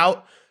freaked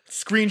out,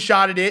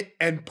 screenshotted it,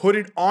 and put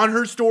it on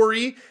her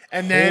story,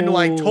 and then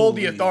like told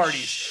the Holy authorities.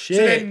 shit.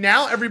 So then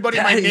now everybody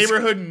in my That is-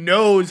 neighborhood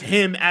knows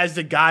him as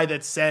the guy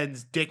that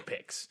sends dick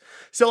pics.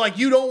 So like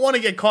you don't want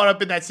to get caught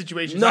up in that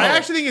situation. So No. I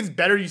actually think it's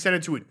better you send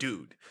it to a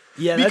dude.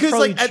 Yeah, that's Because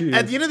probably like true.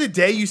 at the end of the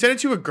day, you send it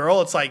to a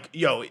girl, it's like,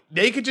 yo,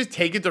 they could just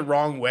take it the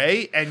wrong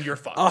way and you're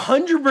fucked.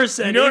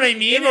 100%. You know what I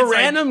mean? If a It's like-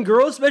 random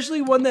girl,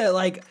 especially one that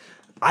like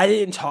I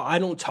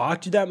don't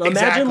talk to that. Imagine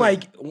Exactly.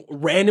 like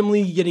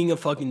randomly getting a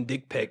fucking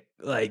dick pic.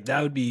 Like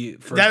that would be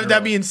for a That'd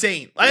girl. be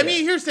insane. I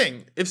mean, here's the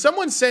thing: if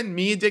someone sent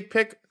me a dick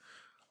pic,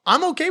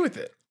 I'm okay with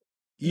it.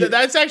 Yeah.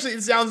 That's actually,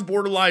 it sounds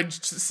borderline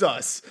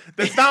sus.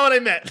 That's not what I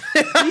meant.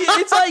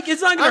 It's like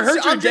it's not gonna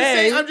hurt your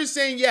day. I'm just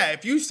saying, yeah.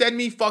 If you send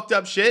me fucked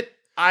up shit,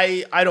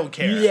 I don't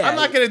care. Yeah. I'm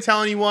not gonna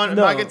tell anyone. I'm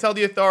No. not gonna tell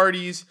the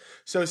authorities.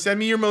 So send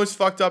me your most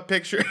fucked up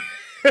picture.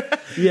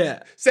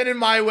 Yeah. Send it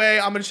my way.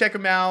 I'm gonna check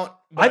them out.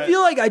 I But- feel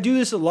like I do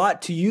this a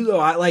lot to you though.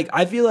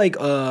 I feel like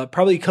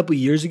probably a couple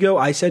years ago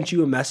I sent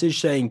you a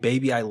message saying,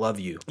 "Baby, I love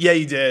you." Yeah,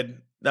 you did.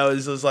 That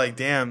was like,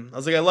 damn. I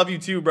was like, I love you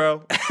too,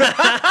 bro.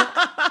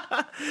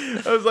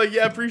 I was like,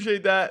 yeah,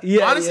 appreciate that.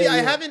 Yeah, Honestly,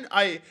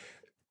 yeah.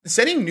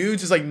 Sending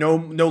nudes is like no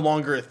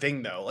longer a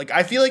thing though. Like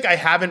I feel like I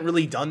haven't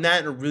really done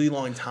that in a really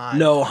long time.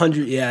 No,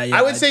 100. Yeah.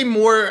 I would say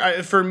more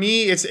for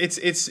me.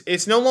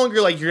 It's no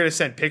longer like you're gonna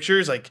send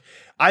pictures. Like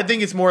I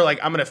think it's more like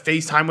I'm gonna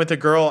FaceTime with a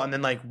girl and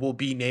then like we'll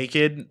be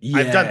naked. I've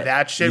Yeah. done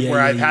that shit Yeah, where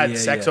I've yeah, had yeah,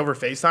 sex yeah. over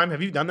FaceTime.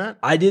 Have you done that?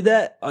 I did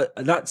that.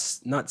 Not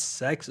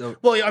sex.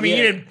 Well, I mean,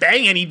 Yeah. you didn't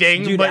bang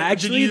anything, Dude, but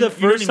actually, did you, the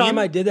you know what first time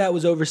mean? I did that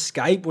was over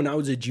Skype when I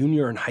was a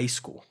junior in high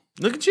school.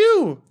 Look at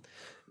you.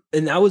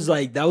 And that was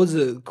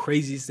the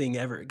craziest thing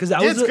ever. Because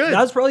that Yeah, was it's good.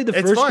 that was probably the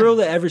It's first fun. girl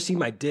that ever seen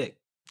my dick.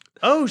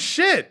 Oh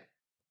shit.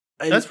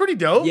 That's pretty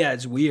dope. Yeah,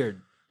 it's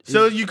weird.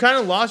 So you kind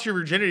of lost your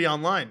virginity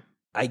online.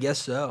 I guess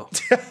so.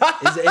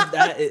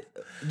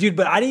 Dude,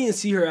 but I didn't even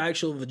see her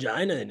actual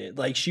vagina in it.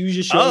 Like, she was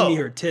just showing me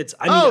her tits.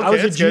 I mean, I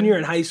was a junior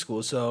in high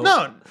school, so.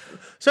 No,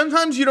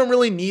 sometimes you don't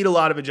really need a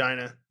lot of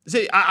vagina.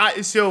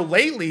 So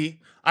lately,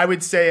 I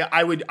would say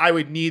I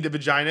would need the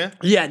vagina.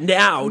 Yeah,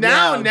 now,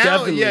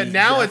 definitely.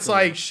 It's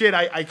like shit.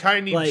 I kind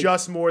of need like,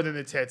 just more than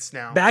the tits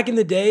now. Back in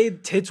the day,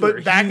 tits were.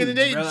 But back in the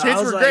day,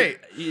 tits were great.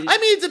 I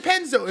mean, it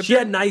depends though. She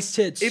had nice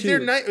tits. If they're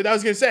nice, I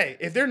was gonna say,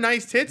 if they're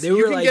nice tits,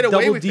 you can get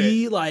away with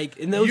D, it. Like,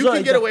 and those were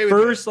like the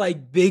first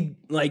like big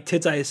like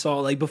tits I saw.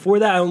 Like before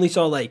that, I only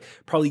saw like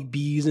probably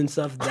B's and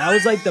stuff. That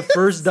was like the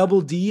first double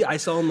D I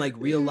saw in like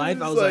real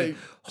life. I was like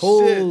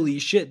holy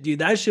shit, dude!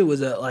 That shit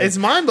was it's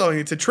mind blowing.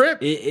 It's a trip.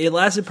 It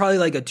lasted probably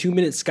like a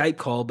 2-minute Skype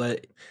call,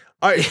 but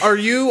are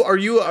you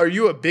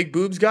a big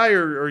boobs guy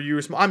or are you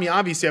a small? I mean,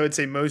 obviously, I would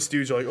say most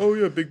dudes are like, oh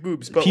yeah, big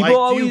boobs. But people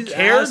like, do you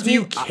care? Do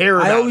you care?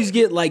 I always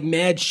get like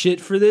mad shit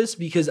for this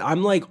because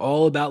I'm like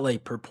all about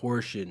like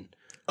proportion.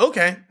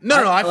 Okay,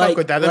 no, I fuck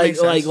with that. That makes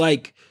sense.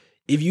 Like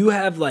if you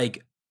have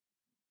like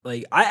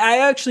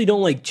I actually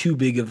don't like too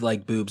big of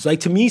like boobs.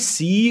 Like to me,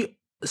 C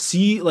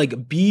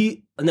like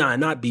B. Nah,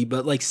 not B,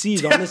 but like C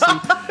is honestly.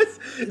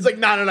 It's like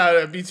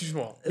no, B's too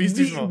small. B's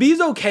too small.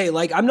 B's okay.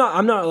 Like I'm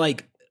not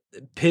like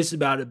pissed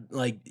about it.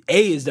 Like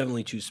A is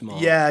definitely too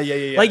small. Yeah.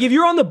 Like if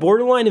you're on the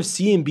borderline of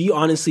C and B,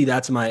 honestly,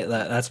 that's my okay.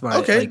 Like, that's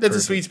perfect. A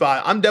sweet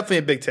spot. I'm definitely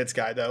a big tits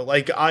guy though.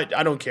 Like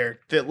I don't care.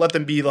 Let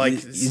them be like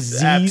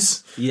Z's.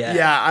 F's.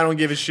 Yeah. I don't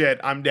give a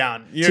shit. I'm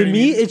down. You know to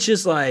me, it's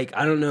just like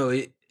I don't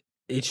know.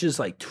 It's just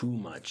like too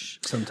much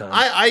sometimes.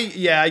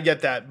 I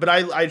get that, but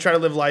I try to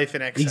live life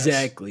in excess.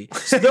 Exactly.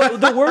 So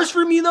the worst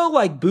for me though,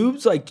 like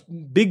boobs, like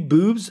big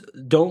boobs,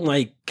 don't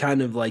like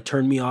kind of like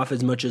turn me off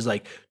as much as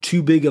like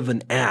too big of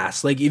an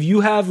ass. Like if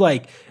you have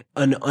like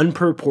an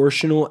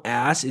unproportional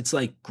ass, it's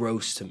like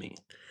gross to me.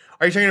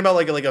 Are you talking about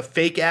like a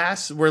fake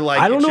ass where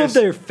like I don't know if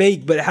they're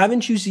fake, but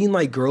haven't you seen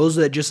like girls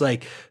that just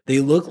like they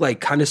look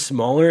like kind of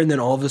smaller and then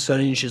all of a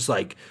sudden it's just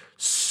like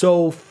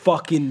so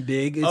fucking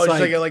big. It's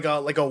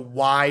like a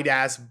wide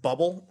ass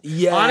bubble.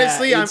 Yeah.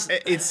 Honestly,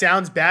 it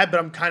sounds bad, but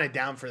I'm kind of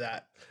down for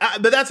that.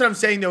 But that's what I'm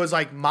saying though. Is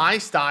like my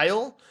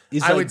style.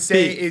 I would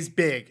say is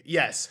big.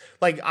 Yes.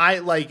 Like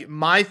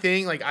my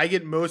thing, like I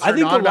get most I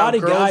think a lot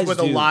of girls guys with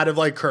do. A lot of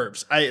like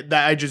curves.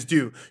 I just do.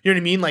 You know what I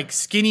mean? Like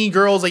skinny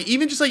girls, like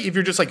even just like if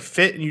you're just like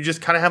fit and you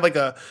just kind of have like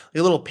a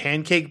little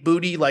pancake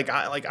booty,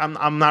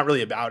 I'm not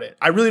really about it.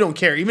 I really don't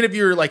care. Even if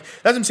you're like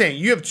that's what I'm saying.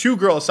 You have two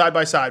girls side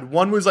by side.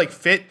 One was like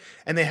fit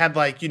and they had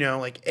like,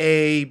 like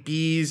A,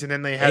 B's, and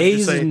then they had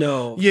A's just like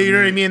no. Yeah, you know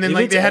what I mean? And then if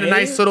like they had A, a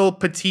nice little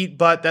petite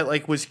butt that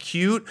like was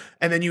cute,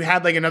 and then you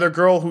had like another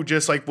girl who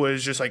just like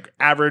was just like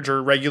average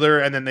or regular,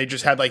 and then they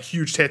just had like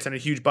huge tits and a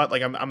huge butt.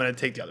 Like I'm gonna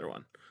take the other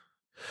one.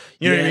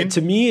 You know what I mean?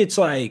 To me, it's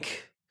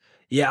like,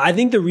 I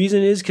think the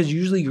reason is because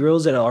usually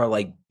girls that are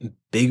like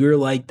bigger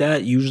like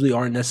that usually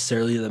aren't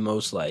necessarily the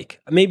most like.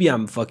 Maybe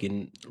I'm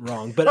fucking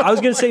wrong, but I was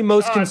gonna say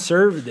most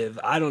conservative.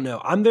 I don't know.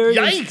 I'm very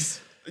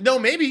yikes. No,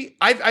 maybe.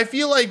 I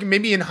feel like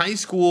maybe in high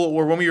school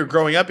or when we were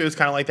growing up, it was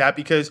kind of like that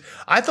because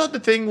I thought the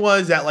thing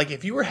was that like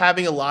if you were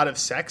having a lot of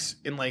sex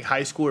in like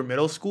high school or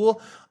middle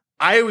school,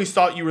 I always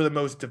thought you were the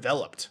most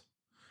developed.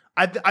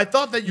 I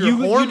thought that your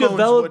hormones you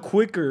develop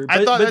quicker,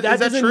 but that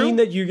doesn't mean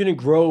that you're gonna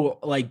grow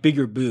like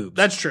bigger boobs.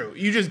 That's true.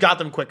 You just got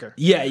them quicker.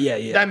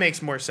 Yeah. That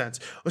makes more sense.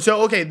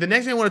 So okay, the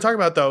next thing I want to talk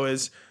about though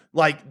is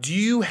like, do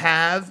you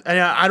have? And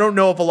I don't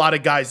know if a lot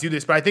of guys do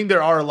this, but I think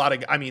there are a lot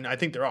of. I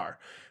think there are.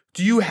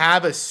 Do you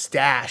have a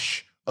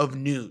stash of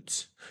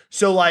nudes?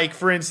 So like,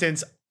 for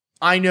instance,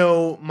 I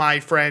know my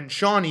friend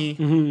Shawnee.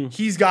 Mm-hmm.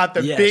 He's got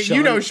the big. Shawnee.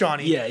 You know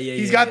Shawnee. Yeah.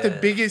 He's got the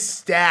biggest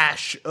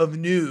stash of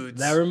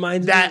nudes. That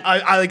reminds me that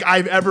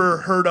I've ever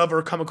heard of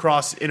or come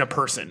across in a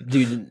person.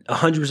 Dude,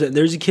 100%.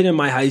 There's a kid in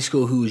my high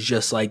school who was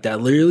just like that.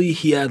 Literally,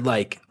 he had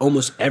like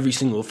almost every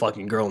single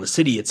fucking girl in the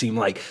city. It seemed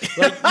like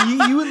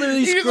you would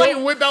literally. He just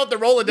like whip out the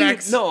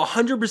Rolodex. Dude, no,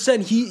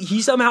 100%.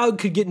 He somehow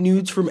could get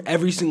nudes from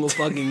every single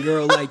fucking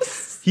girl. Like.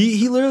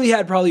 He literally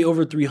had probably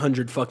over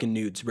 300 fucking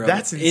nudes, bro.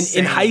 That's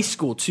insane. In high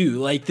school too.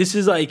 Like this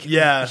is like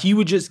he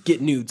would just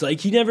get nudes. Like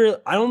he never.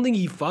 I don't think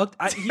he fucked.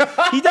 He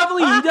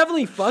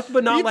definitely fucked,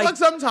 but not he like fucked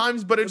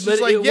sometimes. But it's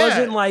just like it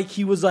wasn't like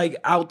he was like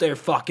out there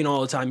fucking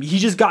all the time. He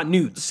just got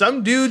nudes.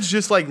 Some dudes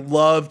just like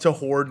love to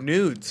hoard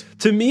nudes.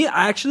 To me,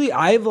 I actually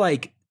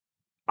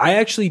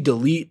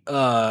delete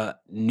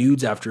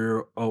nudes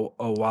after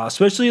a while,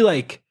 especially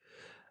like.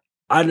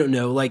 I don't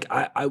know, like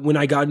I when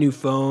I got a new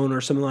phone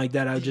or something like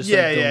that, I would just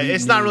it's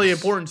nudes. Not really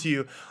important to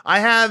you.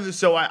 I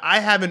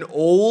have an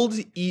old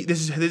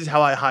this is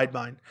how I hide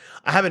mine.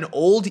 I have an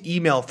old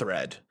email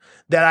thread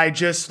that I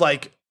just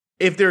like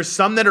if there's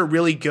some that are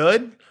really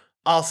good,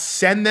 I'll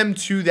send them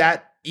to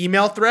that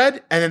email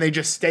thread and then they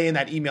just stay in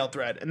that email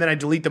thread and then I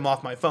delete them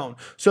off my phone.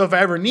 So if I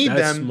ever need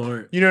them,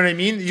 smart. You know what I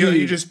mean?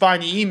 You just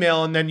find the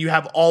email and then you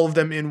have all of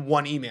them in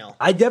one email.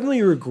 I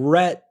definitely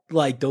regret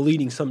like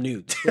deleting some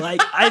nudes.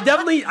 Like I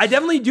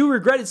definitely do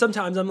regret it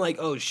sometimes. I'm like,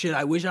 oh shit,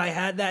 I wish I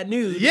had that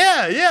nude.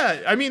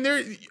 Yeah. I mean,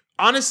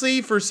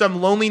 honestly, for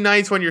some lonely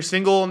nights when you're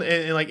single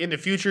and like in the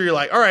future, you're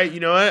like, all right, you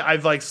know what?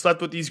 I've like slept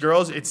with these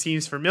girls. It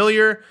seems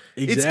familiar.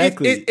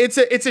 Exactly.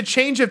 It's a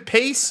change of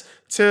pace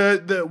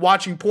to the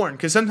watching porn,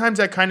 because sometimes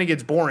that kind of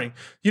gets boring.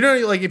 You know,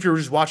 like if you're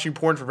just watching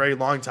porn for a very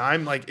long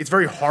time, like it's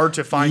very hard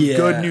to find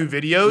good new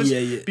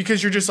videos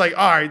because you're just like,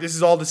 all right, this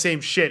is all the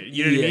same shit.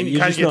 You know what I mean? It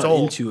kind of gets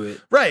old. Into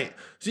it. Right.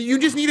 So you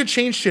just need to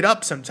change shit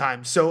up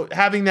sometimes. So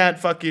having that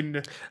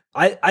fucking...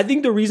 I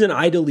think the reason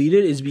I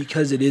deleted is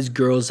because it is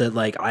girls that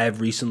like I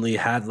have recently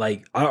had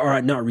like,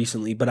 or not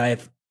recently, but I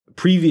have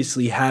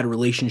previously had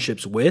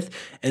relationships with,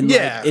 and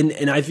like,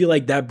 and I feel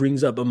like that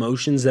brings up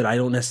emotions that I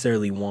don't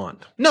necessarily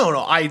want. No,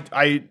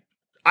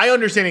 I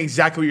understand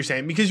exactly what you're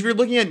saying, because if you're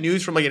looking at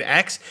news from like an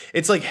ex,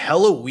 it's like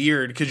hella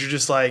weird because you're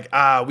just like,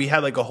 we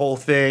had like a whole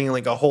thing,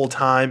 like a whole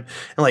time,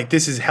 and like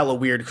this is hella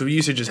weird because we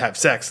used to just have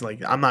sex. And,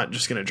 like I'm not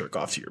just gonna jerk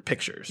off to your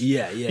pictures.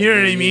 Yeah. You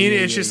know what I mean?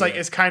 It's just like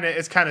it's kind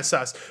of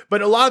sus.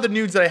 But a lot of the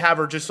nudes that I have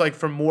are just like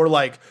from more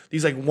like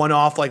these like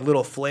one-off like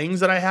little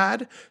flings that I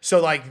had.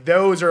 So like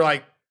those are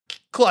like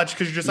clutch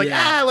because you're just like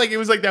like it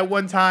was like that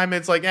one time.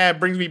 It's like it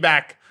brings me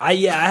back. I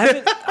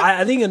haven't.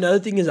 I think another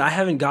thing is I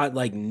haven't got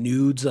like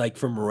nudes like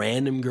from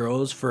random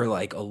girls for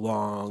like a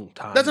long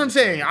time. That's what I'm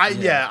saying.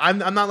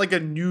 I'm not like a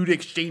nude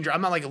exchanger.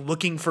 I'm not like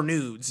looking for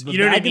nudes. You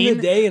know what I mean? Back in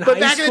the day in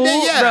high school,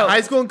 bro,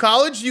 high school and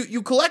college,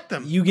 you collect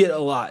them. You get a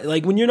lot.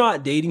 Like when you're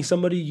not dating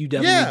somebody, you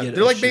definitely get.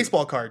 They're like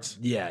baseball cards.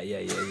 Yeah.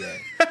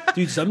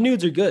 Dude, some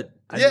nudes are good.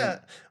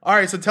 All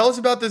right, so tell us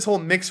about this whole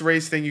mixed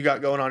race thing you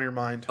got going on in your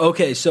mind.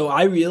 Okay, so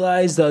I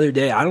realized the other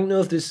day, I don't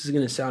know if this is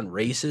going to sound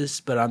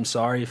racist, but I'm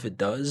sorry if it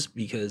does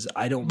because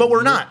I don't. But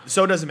we're not,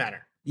 so it doesn't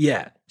matter.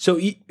 Yeah. So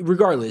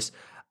regardless,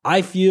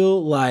 I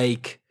feel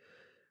like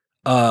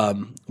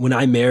when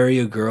I marry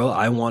a girl,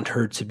 I want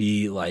her to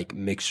be like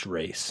mixed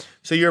race.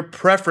 So your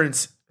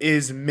preference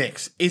is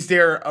mixed. Is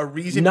there a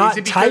reason? Not is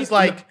it because type,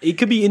 like it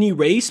could be any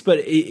race, but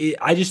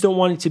I just don't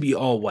want it to be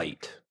all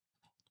white.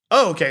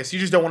 Oh, okay. So you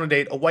just don't want to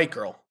date a white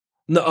girl.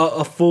 No,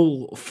 a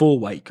full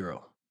white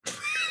girl.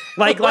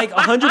 like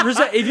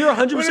 100%. If you're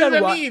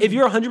 100% white, if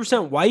you're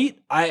 100% white,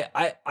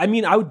 I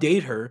mean I would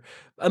date her.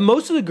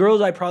 Most of the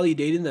girls I probably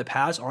dated in the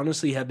past,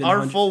 honestly, have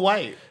been full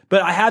white.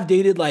 But I have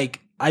dated some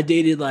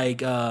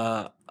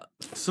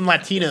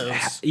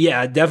Latinos.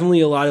 Yeah,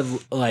 definitely a lot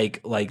of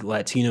like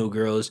Latino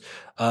girls.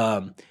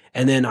 And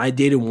then I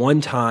dated one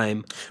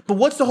time. But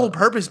what's the whole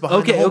purpose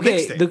behind the whole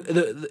mix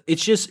thing?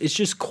 It's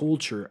just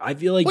culture. I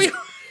feel like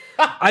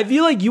I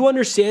feel like you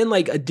understand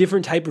like a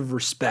different type of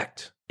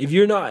respect. If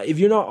you're not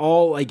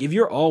all like, if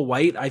you're all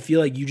white, I feel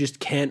like you just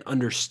can't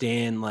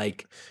understand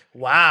like.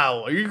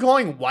 Wow, are you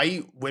calling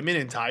white women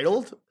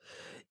entitled?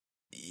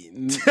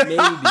 Maybe.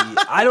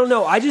 I don't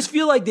know. I just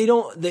feel like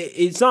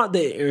it's not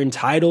that they're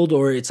entitled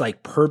or it's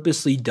like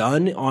purposely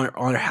done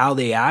on how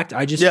they act.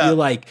 I just feel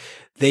like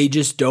they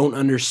just don't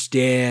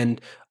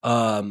understand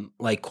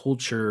like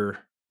culture.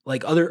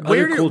 Like other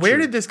culture. Where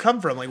did this come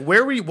from? Like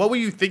what were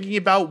you thinking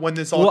about when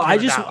this all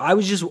came about?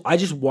 I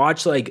just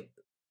watch like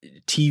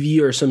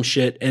TV or some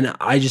shit and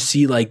I just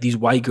see like these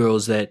white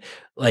girls that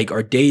like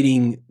are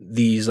dating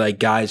these like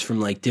guys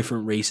from like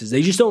different races.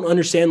 They just don't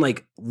understand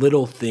like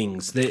little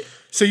things that.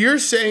 So you're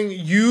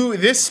saying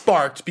this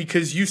sparked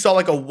because you saw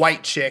like a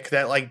white chick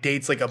that like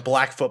dates like a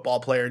black football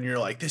player and you're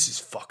like, this is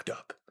fucked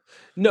up.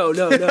 No.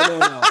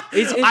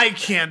 It's, I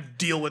can't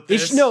deal with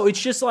this.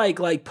 It's just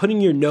like putting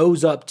your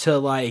nose up to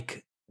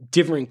like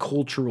different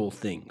cultural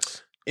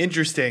things.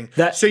 Interesting.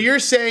 So you're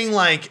saying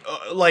like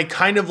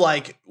kind of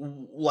like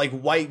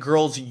white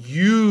girls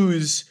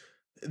use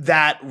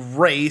that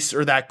race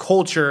or that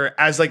culture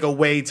as like a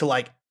way to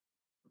like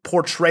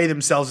portray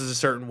themselves as a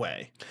certain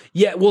way.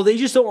 Yeah, well, they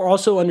just don't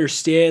also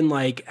understand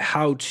like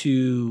how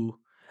to,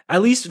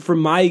 at least from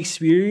my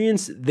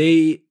experience,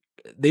 they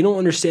don't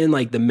understand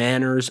like the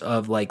manners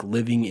of like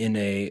living in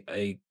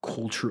a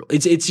cultural.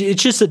 It's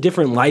just a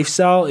different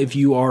lifestyle if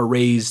you are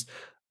raised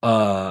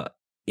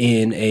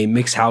in a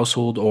mixed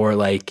household or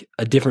like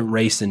a different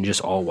race than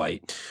just all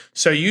white.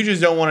 So you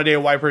just don't want to date a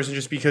white person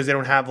just because they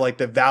don't have like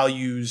the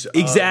values.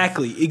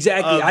 Exactly.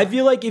 I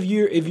feel like if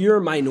you're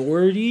a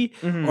minority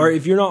or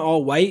if you're not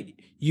all white,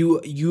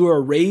 you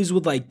are raised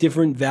with like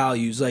different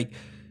values. Like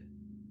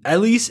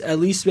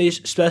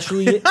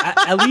especially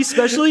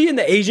in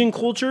the Asian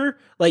culture,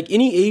 like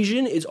any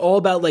Asian is all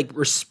about like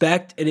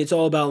respect and it's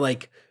all about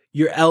like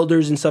your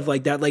elders and stuff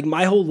like that. Like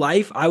my whole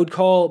life, I would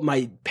call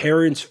my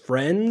parents'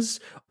 friends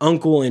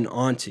uncle and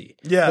auntie.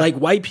 Yeah, like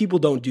white people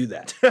don't do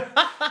that.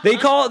 they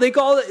call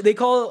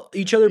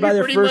each other by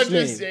their first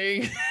name. Just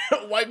saying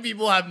white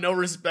people have no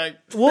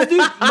respect. Well, dude,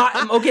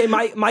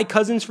 my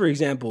cousins, for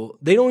example,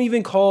 they don't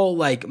even call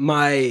like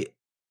my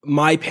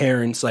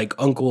parents like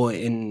uncle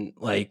and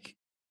like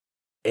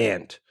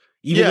aunt,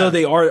 even though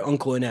they are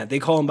uncle and aunt. They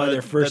call them by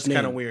their first name.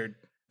 That's kind of weird.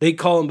 They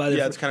call them by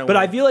their it's kind of but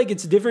weird. I feel like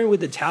it's different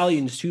with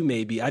Italians too,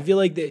 maybe. I feel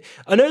like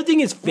another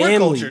thing is family. We're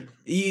cultured.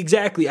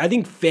 Exactly. I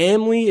think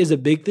family is a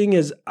big thing.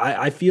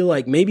 I feel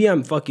like maybe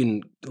I'm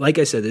fucking, like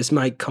I said, this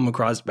might come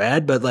across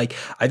bad, but like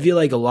I feel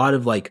like a lot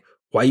of like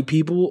white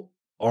people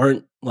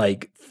aren't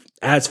like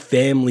as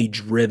family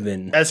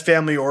driven, as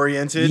family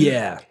oriented.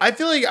 Yeah. I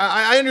feel like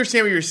I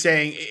understand what you're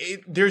saying.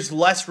 There's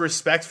less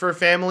respect for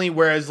family,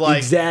 whereas like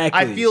Exactly.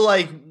 I feel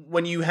like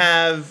when you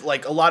have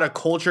like a lot of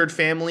cultured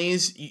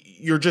families,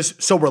 you're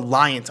just so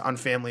reliant on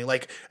family.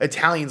 Like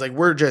Italians, like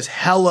we're just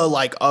hella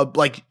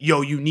like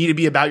yo, you need to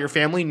be about your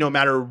family no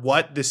matter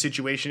what the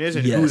situation is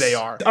and who they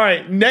are. All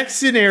right, next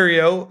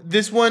scenario.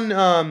 This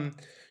one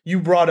you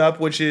brought up,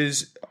 which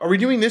is, are we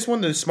doing this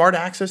one, the smart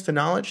access to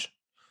knowledge?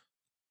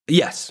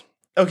 Yes.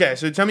 Okay,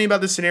 so tell me about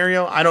this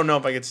scenario. I don't know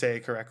if I could say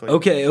it correctly.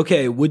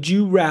 Okay. Would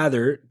you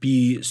rather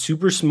be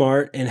super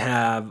smart and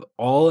have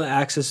all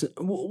access?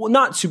 Well,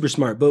 not super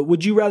smart, but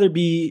would you rather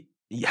be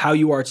how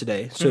you are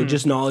today? So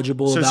just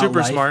knowledgeable about super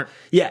life? Smart.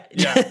 Yeah.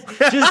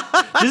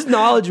 just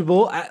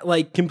knowledgeable,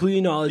 like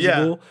completely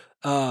knowledgeable.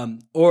 Yeah.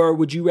 Or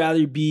would you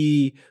rather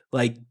be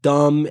like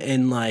dumb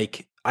and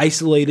like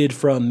isolated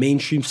from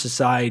mainstream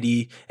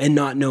society and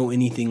not know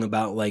anything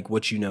about like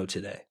what you know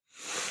today?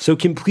 So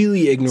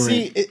completely ignorant.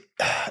 See,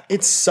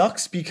 it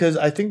sucks because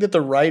I think that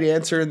the right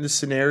answer in this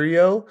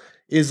scenario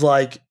is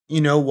like, you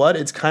know what?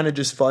 It's kind of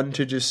just fun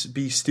to just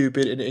be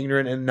stupid and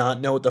ignorant and not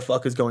know what the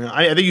fuck is going on.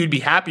 I think you'd be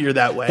happier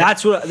that way.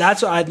 That's what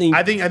I think.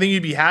 I think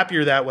you'd be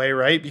happier that way,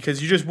 right?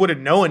 Because you just wouldn't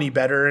know any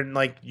better, and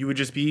like you would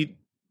just be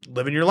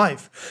living your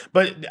life.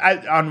 But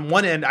on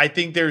one end, I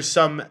think there's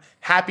some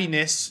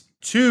happiness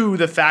to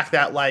the fact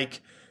that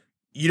like,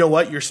 you know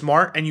what, you're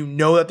smart and you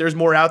know that there's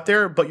more out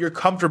there, but you're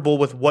comfortable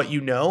with what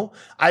you know.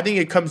 I think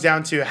it comes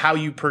down to how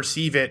you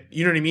perceive it.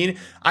 You know what I mean?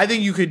 I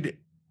think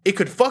it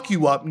could fuck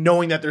you up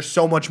knowing that there's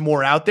so much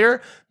more out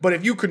there. But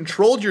if you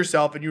controlled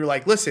yourself and you were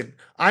like, listen,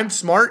 I'm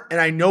smart and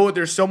I know that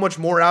there's so much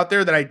more out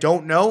there that I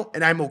don't know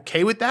and I'm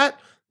okay with that,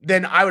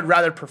 then I would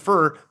rather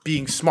prefer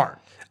being smart.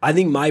 I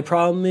think my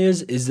problem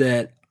is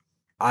that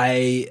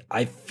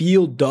I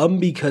feel dumb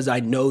because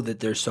I know that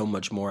there's so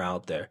much more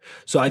out there.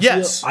 So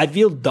I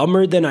feel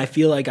dumber than I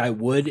feel like I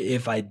would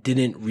if I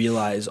didn't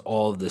realize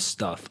all of this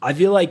stuff. I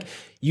feel like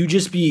you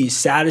just be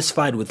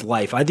satisfied with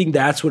life. I think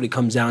that's what it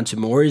comes down to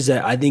more, is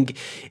that I think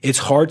it's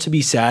hard to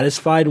be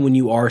satisfied when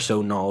you are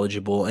so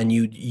knowledgeable and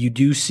you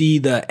do see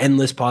the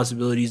endless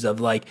possibilities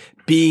of like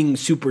being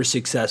super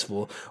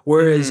successful.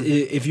 Whereas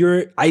if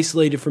you're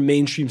isolated from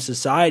mainstream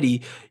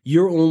society,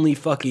 you're only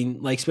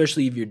fucking like,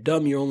 especially if you're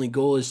dumb, your only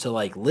goal is to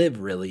like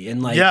live really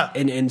and like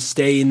and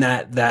stay in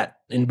that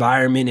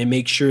environment and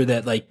make sure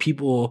that like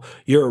people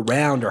you're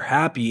around are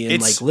happy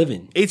and like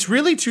living. It's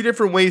really two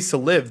different ways to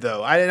live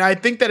though. And I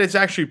think that it's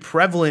actually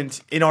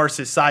prevalent in our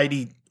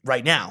society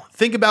right now.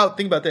 Think about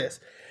this.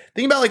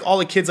 Think about like all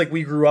the kids like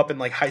we grew up in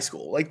like high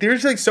school. Like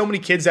there's like so many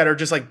kids that are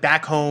just like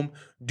back home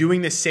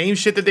doing the same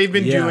shit that they've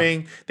been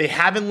doing. They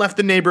haven't left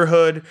the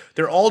neighborhood.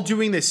 They're all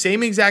doing the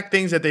same exact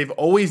things that they've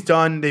always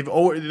done. They're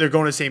going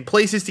to the same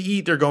places to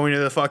eat. They're going to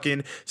the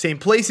fucking same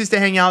places to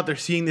hang out. They're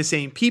seeing the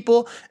same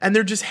people and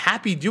they're just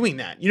happy doing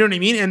that. You know what I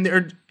mean?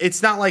 And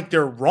it's not like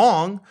they're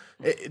wrong.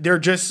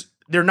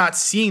 They're not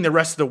seeing the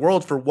rest of the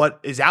world for what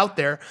is out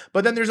there.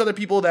 But then there's other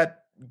people that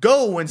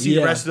go and see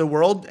the rest of the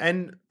world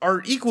and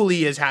are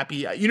equally as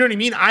happy. You know what I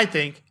mean? I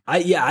think.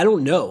 I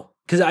don't know.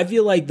 Because I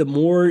feel like the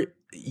more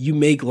you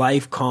make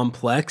life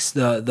complex,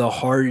 the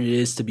harder it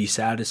is to be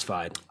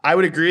satisfied. I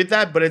would agree with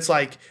that, but it's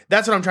like,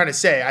 that's what I'm trying to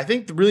say. I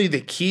think really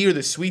the key or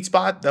the sweet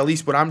spot, at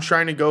least what I'm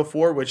trying to go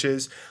for, which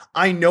is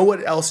I know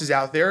what else is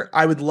out there.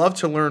 I would love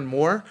to learn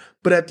more,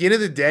 but at the end of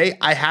the day,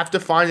 I have to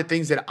find the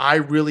things that I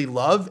really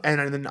love, and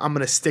then I'm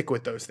going to stick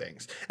with those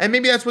things. And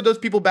maybe that's what those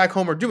people back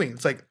home are doing.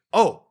 It's like,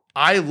 oh,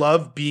 I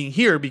love being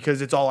here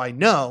because it's all I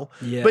know.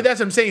 Yeah. But that's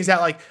what I'm saying, is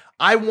that like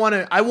I want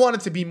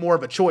it to be more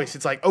of a choice.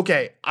 It's like,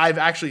 okay, I've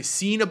actually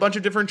seen a bunch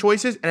of different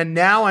choices and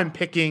now I'm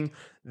picking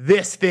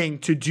this thing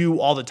to do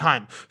all the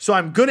time. So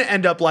I'm going to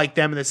end up like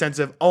them in the sense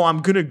of, oh,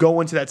 I'm going to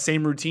go into that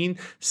same routine,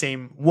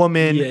 same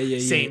woman,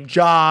 same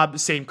job,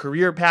 same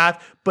career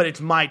path, but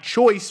it's my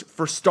choice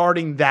for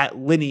starting that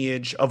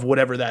lineage of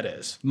whatever that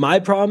is. My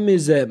problem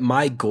is that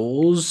my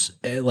goals,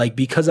 like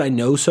because I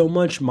know so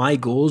much, my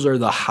goals are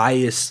the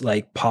highest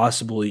like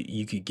possible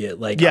you could get.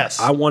 Like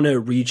I want to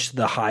reach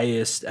the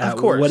highest at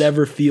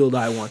whatever field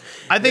I want.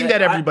 I think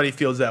that everybody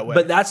feels that way.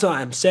 But that's what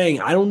I'm saying.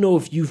 I don't know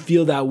if you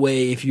feel that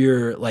way if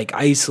you're like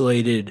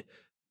isolated,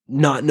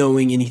 not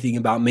knowing anything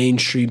about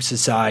mainstream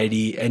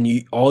society, and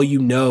all you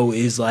know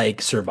is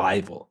like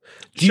survival.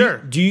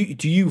 Do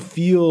you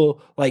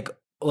feel like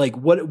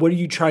what are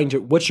you trying to?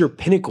 What's your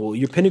pinnacle?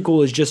 Your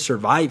pinnacle is just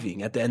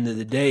surviving at the end of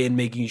the day and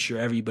making sure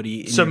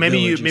everybody. In maybe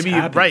you're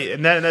right,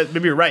 and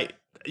maybe you're right.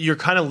 You're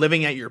kind of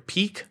living at your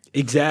peak,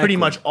 exactly, pretty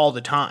much all the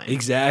time,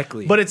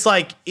 exactly. But it's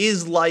like,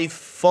 is life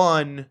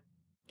fun?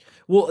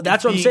 Well,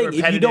 that's what I'm being saying. If you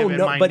repetitive don't and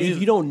know, but minute. if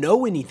you don't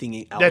know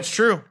anything else, That's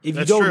true. If you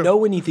That's don't true.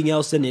 know anything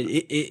else, then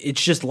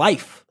it's just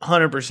life.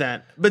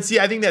 100%. But see,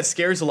 I think that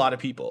scares a lot of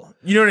people.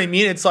 You know what I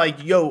mean? It's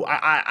like, yo,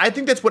 I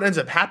think that's what ends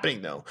up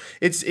happening though.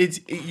 It's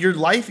your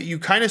life. You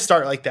kind of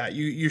start like that.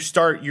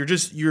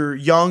 You're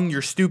young,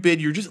 you're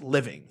stupid, you're just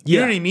living. You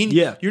know what I mean?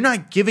 Yeah. You're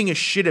not giving a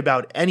shit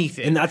about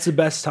anything. And that's the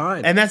best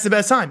time. And that's the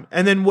best time.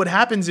 And then what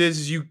happens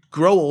is you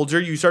grow older,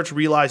 you start to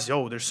realize,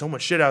 oh, there's so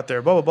much shit out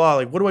there, blah, blah, blah.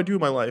 Like, what do I do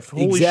with my life?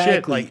 Holy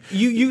shit. Like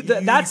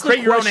that's create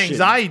the your own question.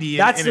 anxiety.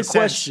 That's in the a sense.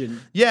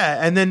 question.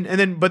 Yeah.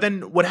 But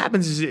then what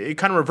happens is it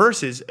kind of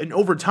reverses. And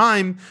over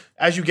time,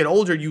 as you get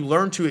older, you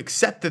learn to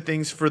accept the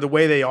things for the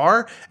way they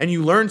are. And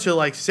you learn to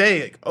like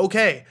say, like,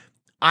 okay,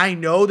 I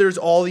know there's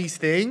all these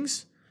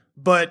things,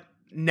 but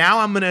now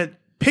I'm going to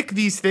pick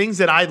these things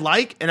that I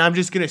like and I'm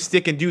just going to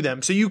stick and do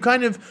them. So you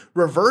kind of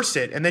reverse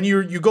it. And then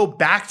you go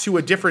back to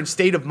a different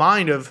state of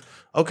mind of,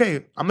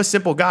 okay, I'm a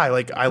simple guy.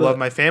 Like I love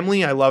my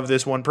family. I love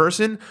this one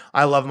person.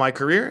 I love my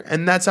career.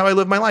 And that's how I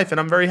live my life. And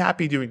I'm very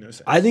happy doing those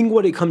things. I think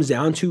what it comes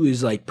down to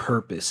is like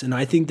purpose. And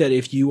I think that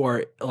if you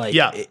are like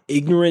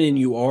ignorant and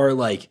you are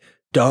like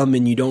dumb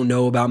and you don't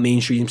know about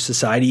mainstream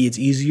society, it's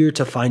easier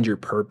to find your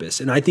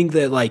purpose. And I think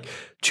that like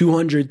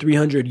 200,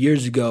 300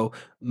 years ago,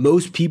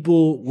 most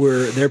people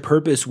their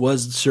purpose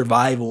was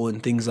survival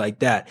and things like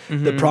that.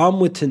 Mm-hmm. The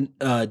problem with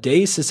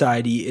today's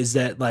society is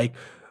that like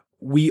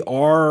we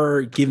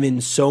are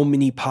given so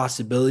many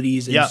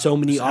possibilities and so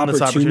many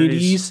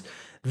opportunities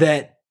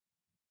that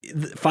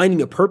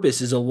finding a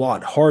purpose is a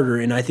lot harder.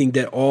 And I think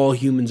that all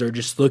humans are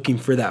just looking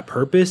for that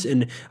purpose.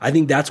 And I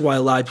think that's why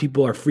a lot of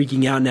people are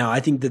freaking out now. I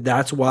think that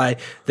that's why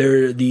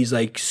there are these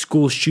like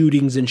school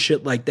shootings and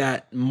shit like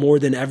that more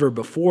than ever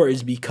before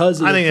is because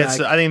of I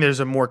think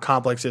there's a more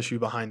complex issue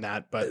behind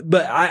that,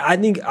 but I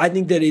think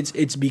that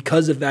it's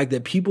because of the fact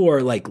that people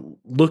are like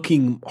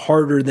looking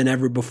harder than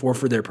ever before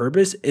for their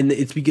purpose. And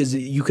it's because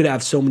you could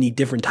have so many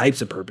different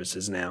types of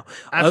purposes now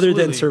other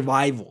than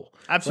survival.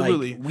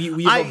 Absolutely. Like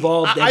we've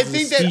evolved as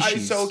a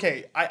species.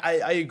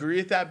 I agree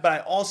with that,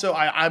 but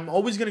I'm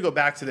always going to go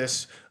back to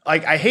this.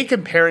 Like, I hate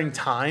comparing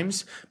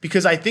times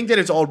because I think that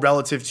it's all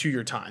relative to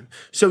your time.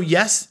 So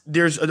yes,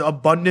 there's an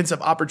abundance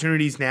of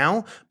opportunities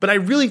now, but I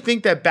really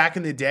think that back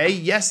in the day,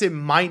 yes, it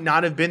might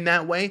not have been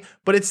that way,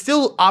 but it's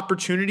still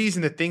opportunities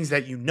in the things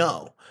that you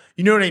know.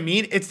 You know what I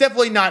mean? It's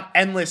definitely not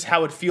endless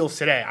how it feels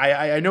today.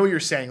 I know what you're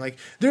saying. Like,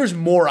 there's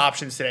more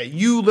options today.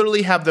 You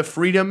literally have the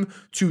freedom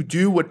to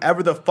do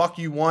whatever the fuck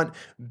you want,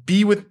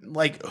 be with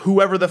like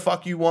whoever the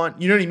fuck you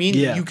want. You know what I mean?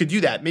 Yeah. You could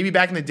do that. Maybe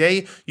back in the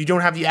day, you don't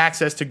have the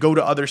access to go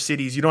to other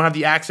cities. You don't have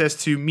the access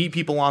to meet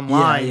people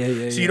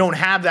online. So you don't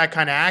have that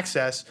kind of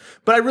access.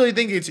 But I really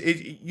think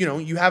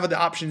you have the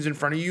options in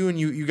front of you and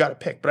you got to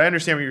pick. But I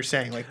understand what you're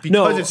saying. Like,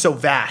 because it's so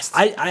vast.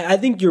 I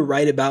think you're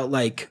right about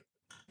like,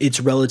 it's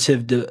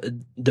relative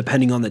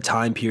depending on the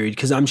time period,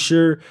 because I'm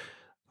sure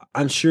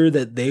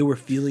that they were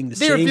feeling the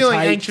same. They were feeling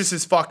anxious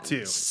as fuck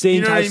too.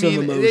 Same types of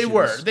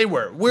emotions. They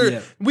were.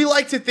 We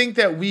like to think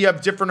that we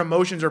have different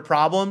emotions or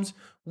problems.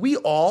 We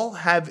all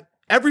have.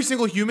 Every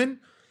single human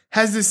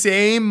has the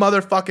same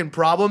motherfucking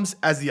problems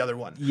as the other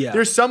one. Yeah.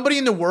 There's somebody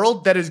in the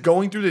world that is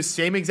going through the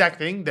same exact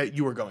thing that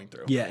you are going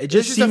through. Yeah, it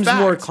just seems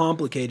more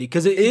complicated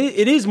because it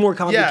is more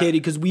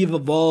complicated because we've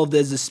evolved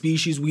as a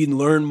species. We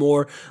learn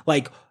more.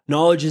 Like,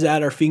 knowledge is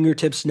at our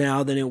fingertips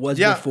now than it was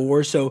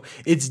before. So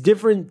it's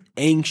different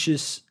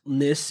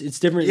anxiousness. It's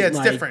different. Yeah, it's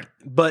different.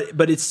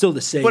 But it's still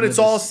the same. But it's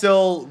all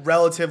still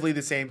relatively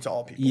the same to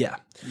all people. Yeah.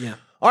 Yeah.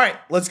 All right,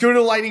 let's go to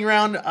the lightning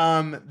round.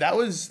 That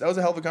was a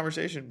hell of a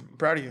conversation. I'm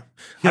proud of you.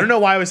 I don't know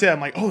why I would say that. I'm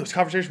like, oh, this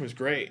conversation was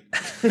great.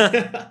 Lightning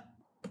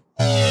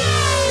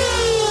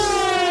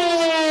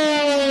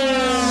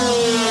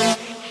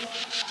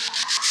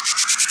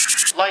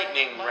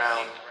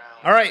round.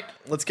 All right,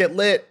 let's get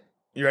lit.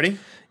 You ready?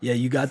 Yeah,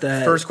 you got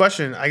that. First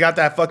question. I got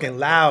that fucking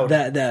loud.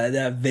 That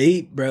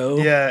vape, bro.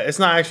 Yeah, it's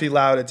not actually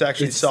loud. It's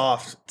actually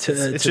soft.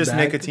 It's just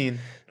nicotine.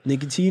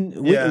 Nicotine?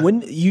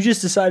 When you just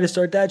decided to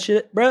start that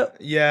shit, bro?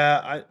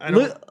 Yeah, I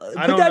don't.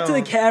 Put that to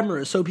the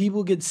camera so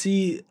people could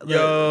see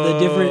the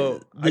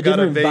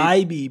different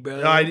vibey, bro.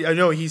 No, I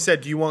know. He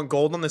said, "Do you want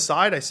gold on the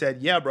side?" I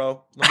said, "Yeah,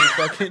 bro." Let me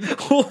fucking.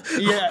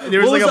 Yeah,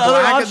 there was like a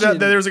black.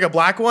 There was like a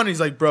black one.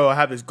 He's like, "Bro, I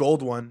have this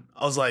gold one."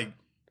 I was like,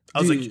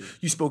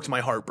 "You spoke to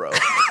my heart, bro."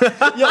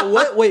 Yo,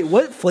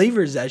 what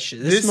flavor is that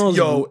shit? This smells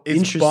it's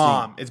interesting.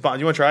 bomb. It's bomb.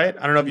 You want to try it?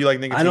 I don't know if you like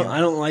nicotine. I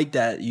don't like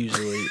that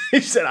usually.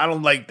 He said, "I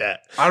don't like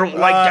that. I don't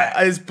like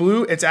that." It's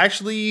blue. It's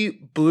actually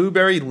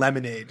blueberry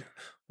lemonade.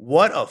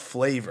 What a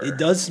flavor! It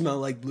does smell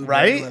like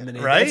blueberry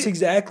lemonade. Right? That's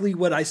exactly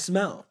what I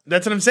smell.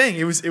 That's what I'm saying.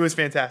 It was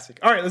fantastic.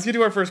 All right, let's get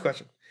to our first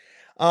question.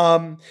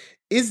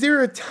 Is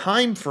there a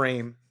time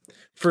frame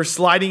for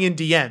sliding in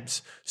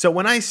DMs? So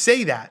when I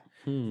say that,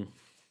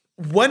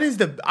 when is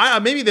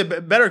maybe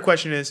the better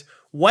question is,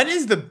 when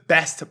is the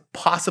best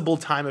possible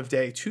time of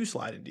day to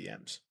slide in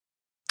DMs?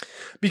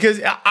 Because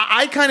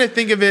I kind of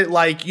think of it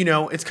like,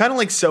 it's kind of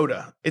like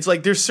soda. It's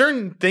like there's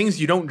certain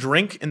things you don't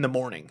drink in the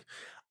morning.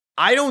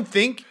 I don't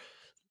think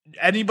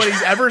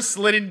anybody's ever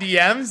slid in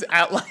DMs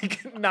at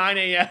like 9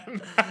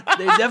 a.m.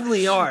 They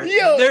definitely are.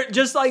 They're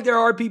just like there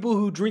are people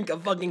who drink a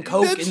fucking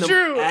Coke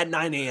at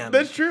 9 a.m.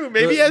 That's true.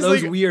 Maybe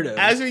those weirdos.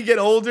 As we get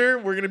older,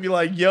 we're gonna be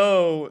like,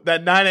 yo,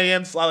 that 9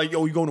 a.m. slide, like,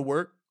 yo, you going to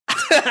work?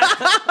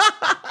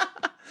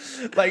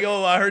 Like,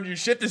 oh, I heard your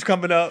shift is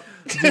coming up.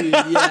 Dude,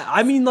 yeah.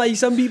 I mean, like,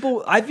 some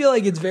people, I feel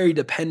like it's very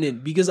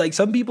dependent because, like,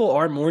 some people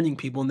are morning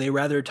people and they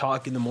rather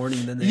talk in the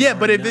morning than they are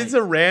but at if night. it's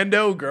a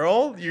rando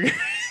girl, you're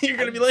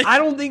going to be like, I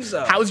don't think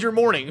so. How's your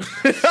morning?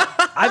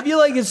 I feel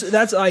like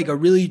that's like a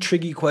really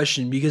tricky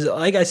question because,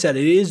 like I said,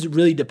 it is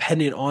really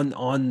dependent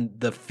on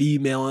the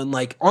female and,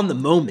 like, on the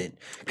moment.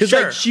 Because,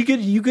 like,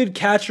 you could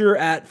catch her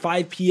at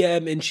 5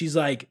 p.m. and she's,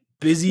 like,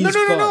 busy as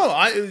fuck.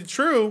 No.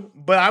 True,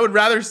 but I would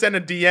rather send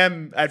a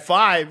DM at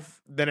 5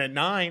 than at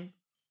 9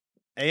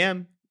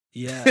 a.m.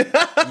 Yeah.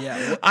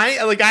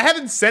 I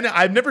haven't sent it.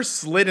 I've never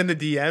slid in the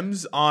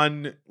DMs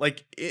on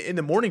like in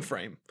the morning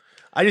frame.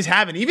 I just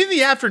haven't. Even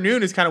the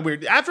afternoon is kind of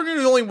weird. The afternoon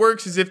only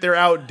works as if they're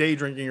out day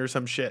drinking or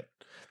some shit.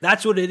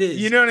 That's what it is.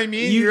 You know what I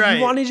mean? You're right.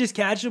 You want to just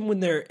catch them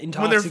when they're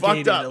intoxicated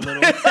fucked up. a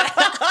little.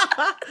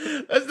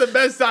 That's the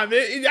best time.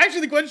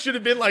 Actually, the question should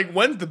have been like,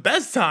 when's the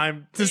best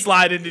time to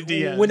slide into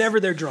DMs?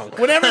 Whenever they're drunk.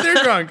 Whenever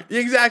they're drunk.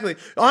 Exactly.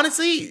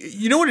 Honestly,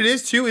 you know what it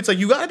is too? It's like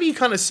you got to be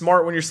kind of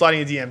smart when you're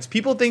sliding into DMs.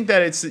 People think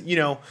that it's,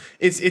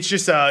 it's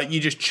just you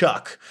just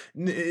chuck.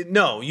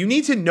 No, you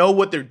need to know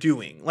what they're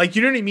doing. Like,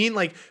 you know what I mean?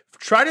 Like,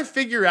 try to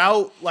figure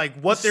out like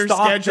what their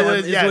schedule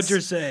is. Yes. What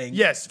you're saying.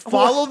 Yes.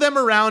 Follow them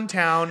around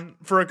town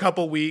for a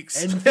couple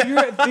weeks and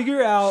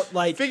figure out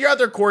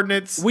their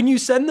coordinates. When you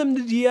send them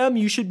the DM,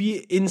 you should be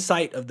in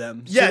sight of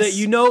them so that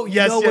you know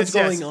what's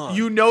going on.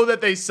 You know that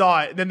they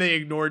saw it, and then they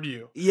ignored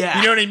you. Yeah.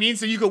 You know what I mean?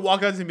 So you could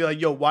walk up and be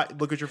like, "Yo, why?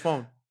 Look at your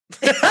phone."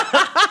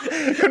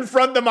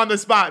 Confront them on the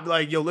spot. Be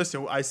like, yo,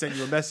 listen, I sent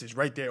you a message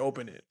right there.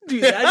 Open it.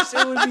 Dude, that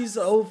shit would be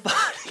so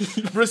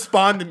funny.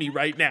 Respond to me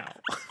right now.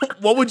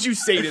 What would you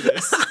say to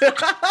this?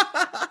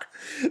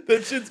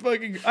 That shit's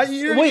fucking.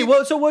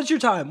 So what's your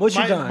time? What's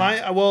your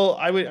time?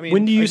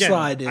 When do you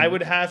slide in? I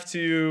would have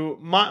to.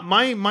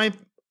 My.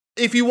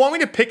 If you want me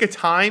to pick a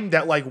time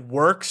that like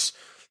works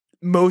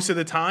most of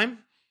the time.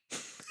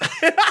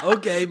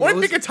 Okay. Want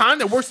to pick a time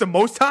that works the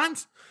most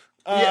times?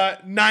 9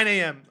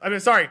 a.m.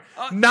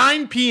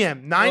 9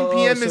 p.m. 9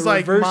 p.m. is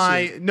like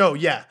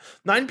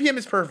 9 p.m.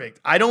 is perfect.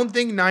 I don't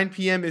think 9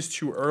 p.m. is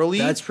too early.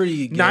 That's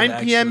pretty good.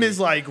 9 p.m. is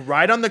like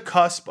right on the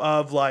cusp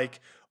of like,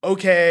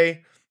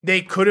 okay, they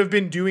could have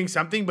been doing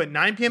something, but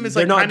 9 p.m. is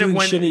like kind of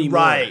when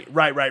right.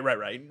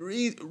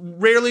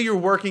 Rarely you're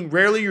working,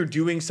 rarely you're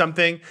doing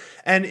something,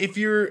 and if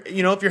you're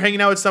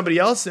hanging out with somebody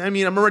else, I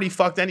mean, I'm already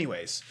fucked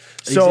anyways.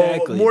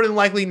 So more than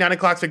likely 9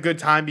 o'clock's a good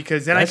time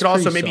because then I could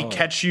also maybe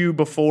catch you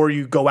before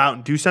you go out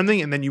and do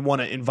something, and then you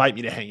want to invite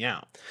me to hang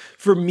out.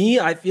 For me,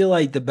 I feel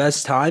like the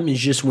best time is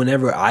just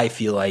whenever I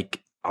feel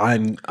like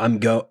I'm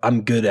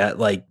good at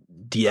like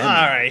DM. All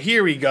right,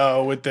 here we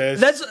go with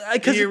this.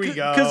 Here we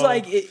go. Because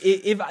like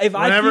if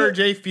whenever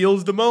Jay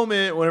feels the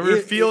moment, whenever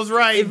it feels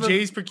right,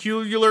 Jay's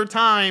peculiar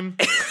time.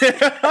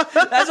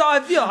 That's how I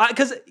feel.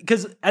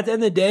 Because at the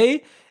end of the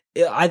day,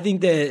 I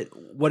think that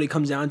what it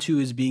comes down to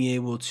is being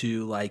able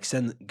to like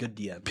send good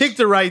DMs. Pick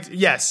the right.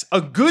 Yes,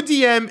 a good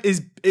DM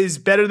is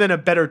better than a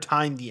better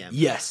time DM.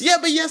 Yes. Yeah,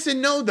 but yes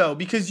and no though,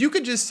 because you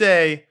could just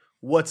say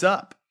what's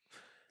up,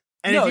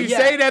 and if you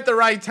say it at the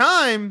right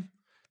time.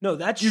 No,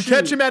 that's you true.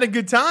 Catch him at a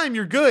good time,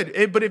 you're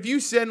good. But if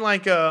you send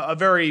like a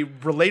very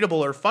relatable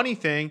or funny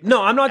thing,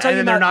 no, I'm not talking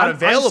about. They're not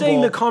available. I'm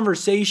saying the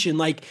conversation.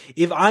 Like,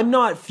 if I'm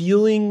not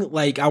feeling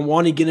like I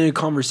want to get in a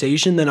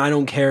conversation, then I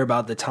don't care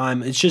about the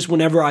time. It's just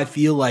whenever I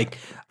feel like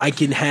I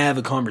can have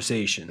a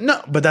conversation.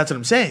 No, but that's what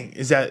I'm saying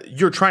is that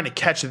you're trying to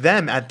catch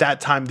them at that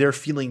time. They're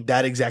feeling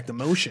that exact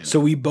emotion. So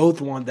we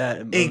both want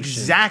that emotion.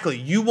 Exactly.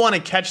 You want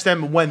to catch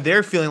them when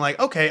they're feeling like,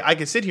 okay, I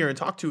can sit here and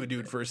talk to a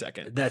dude for a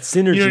second. That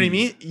synergy. You know what I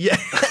mean? Yeah.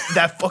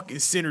 That fucking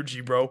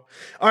synergy, bro.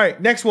 All right,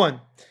 next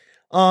one.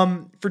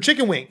 For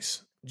chicken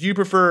wings, do you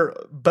prefer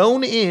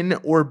bone in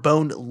or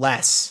bone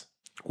less?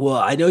 Well,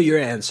 I know your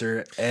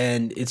answer,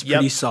 and it's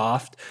pretty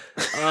soft.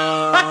 But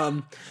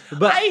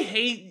I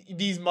hate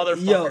these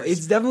motherfuckers. Yo,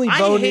 it's definitely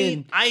bone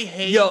in. I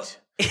hate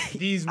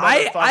these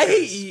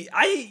motherfuckers.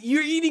 I hate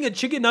you're eating a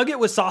chicken nugget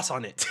with sauce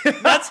on it.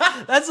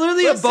 That's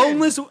literally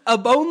a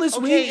boneless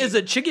wing is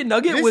a chicken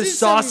nugget with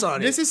sauce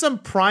on it. This is some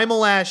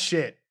primal ass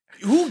shit.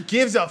 Who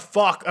gives a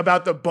fuck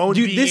about the bone?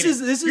 Dude, this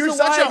is You're why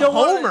such I don't a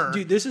homer.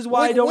 Dude, this is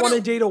why I don't want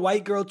to date a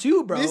white girl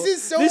too, bro. This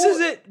is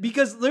it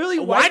because literally,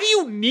 why do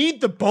you need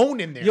the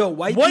bone in there? Yo,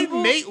 white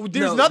people.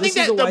 There's nothing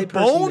that the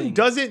bone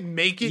doesn't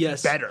make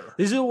it better.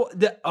 This is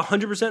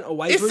 100% a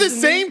white. It's the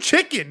same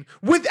chicken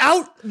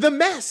without the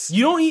mess.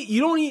 You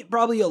don't eat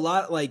probably a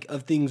lot like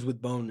of things with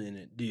bone in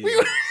it, do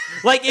you?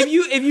 Like if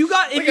you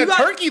got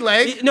turkey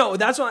leg. No,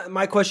 that's not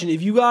my question.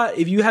 If you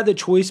had the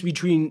choice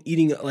between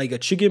eating like a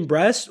chicken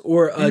breast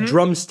or a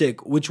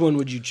drumstick, which one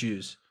would you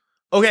choose?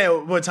 Okay,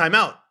 well, time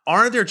out.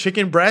 Aren't there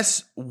chicken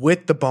breasts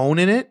with the bone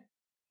in it?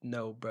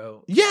 No,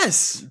 bro.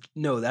 Yes.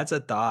 No, that's a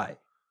thigh.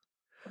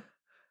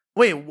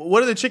 Wait,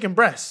 what are the chicken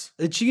breasts?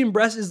 The chicken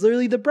breast is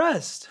literally the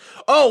breast.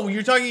 Oh,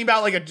 you're talking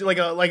about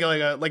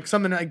like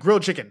something like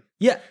grilled chicken.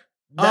 Yeah.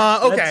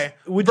 Okay.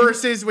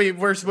 Versus what do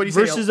you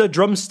say? Versus a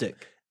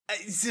drumstick.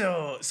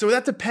 So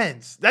that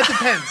depends. That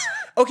depends.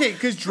 Okay,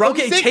 because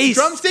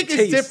drumstick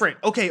is different.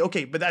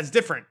 Okay, but that's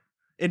different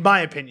in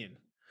my opinion,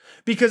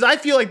 because I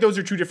feel like those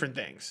are two different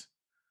things.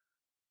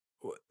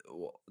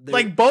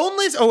 Like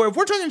boneless, or if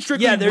we're talking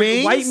strictly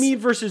wings, white meat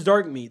versus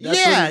dark meat. That's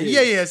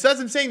yeah. So that's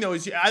what I'm saying though.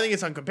 Is I think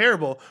it's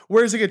uncomparable.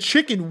 Whereas like a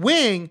chicken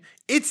wing,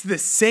 it's the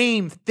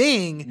same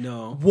thing.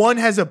 No, one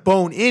has a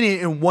bone in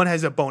it and one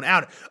has a bone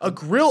out.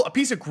 A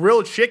piece of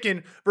grilled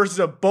chicken versus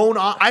a bone.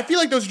 I feel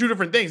like those are two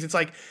different things. It's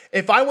like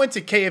if I went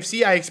to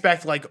KFC, I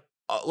expect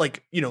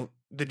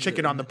the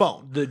chicken on the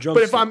bone. The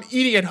drumstick. But if I'm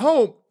eating at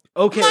home,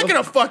 I'm not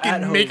gonna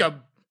fucking make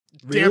a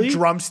damn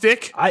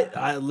drumstick.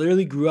 I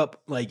literally grew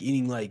up like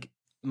eating like.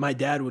 My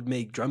dad would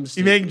make drumsticks.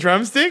 You make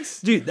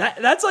drumsticks? Dude,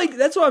 that's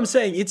what I'm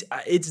saying.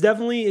 It's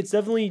definitely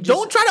just,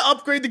 don't try to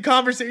upgrade the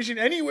conversation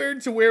anywhere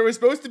to where it was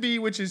supposed to be,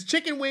 which is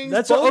chicken wings,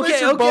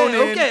 boneless or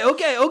bone-in.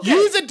 Okay.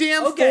 Use a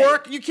damn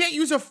fork. You can't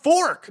use a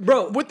fork,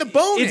 bro, with the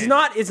bone. It's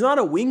not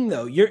a wing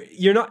though.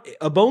 You're not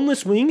a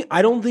boneless wing.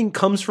 I don't think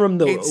comes from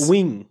the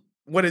wing.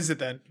 What is it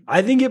then?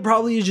 I think it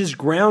probably is just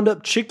ground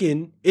up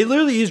chicken. It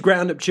literally is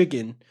ground up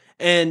chicken.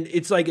 And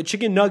it's like a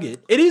chicken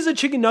nugget. It is a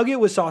chicken nugget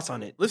with sauce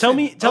on it. Listen,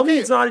 tell me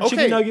it's not a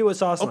chicken nugget with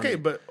sauce on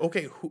it.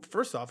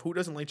 First off, who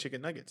doesn't like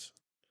chicken nuggets?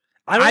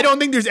 I don't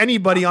think there's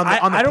anybody on the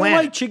planet. I don't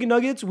like chicken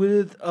nuggets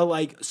with a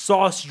like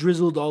sauce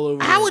drizzled all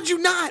over. How would you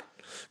not?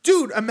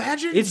 Dude,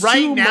 imagine it's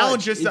right now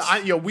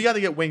we got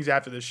to get wings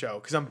after this show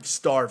because I'm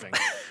starving.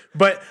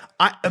 But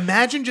I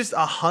imagine just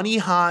a honey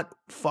hot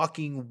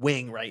fucking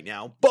wing right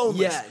now.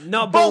 Boneless. Yeah,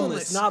 not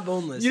boneless. Not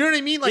boneless. You know what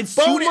I mean? Like it's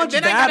too much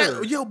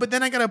batter. But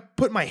then I gotta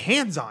put my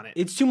hands on it.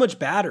 It's too much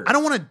batter. I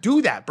don't want to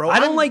do that, bro. I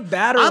don't like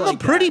batter. I'm a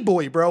pretty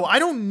boy, bro. I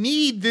don't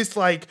need this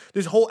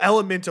this whole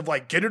element of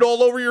like get it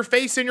all over your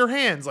face and your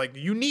hands. Like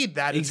you need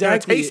that. Exactly.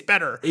 It's gonna taste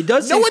better. It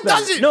does. No, it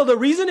doesn't. No, the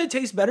reason it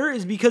tastes better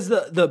is because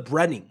the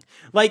breading.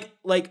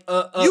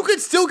 You could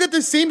still get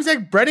the same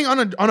exact breading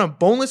on a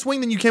boneless wing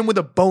than you can with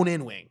a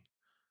bone-in wing.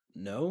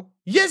 No.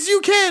 Yes,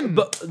 you can.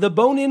 But the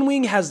bone-in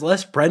wing has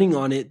less breading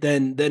on it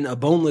than a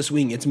boneless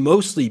wing. It's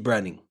mostly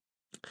breading.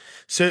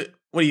 So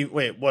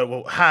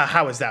what?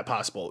 How is that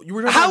possible? You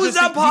were how is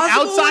that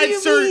possible? The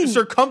outside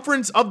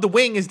circumference of the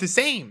wing is the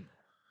same.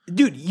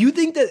 Dude,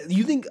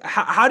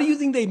 how do you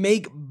think they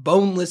make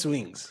boneless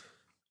wings?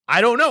 I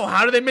don't know.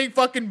 How do they make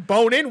fucking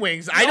bone-in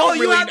wings? I don't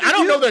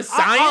know the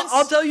science.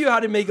 I'll tell you how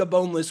to make a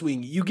boneless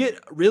wing. You get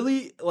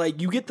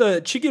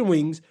the chicken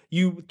wings,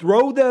 you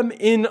throw them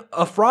in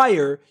a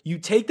fryer, you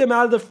take them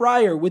out of the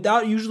fryer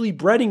without usually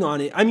breading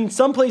on it. I mean,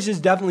 some places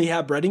definitely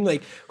have breading,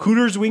 like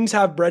Hooters wings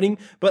have breading,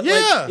 but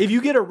like if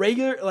you get a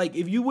regular, like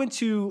if you went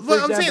to,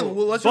 for example,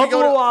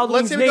 Buffalo Wild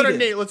Wings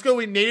Native. Let's go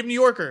with Native New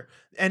Yorker.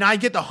 And I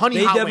get the honey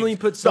hot wings. They definitely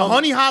put the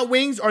honey hot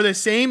wings are the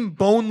same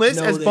boneless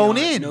as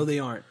bone-in. No, they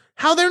aren't.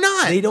 How they're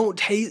not? They don't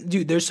taste,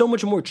 dude. There's so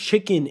much more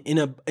chicken in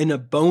a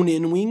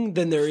bone-in wing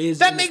than there is.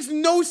 That makes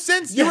no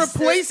sense. You're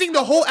replacing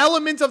the whole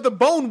element of the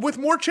bone with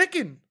more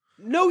chicken.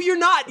 No, you're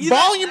not.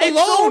 Volume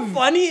alone.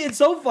 It's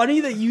so funny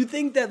that you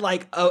think that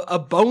like a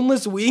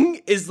boneless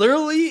wing is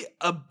literally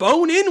a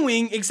bone-in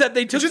wing, except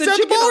they took the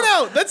chicken bone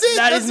out. That's it.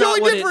 That's the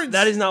only difference.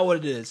 That is not what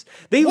it is.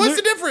 What's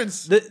the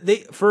difference?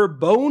 For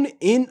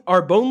bone-in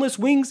our boneless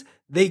wings,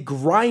 they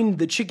grind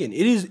the chicken.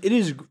 It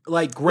is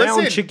like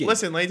ground chicken.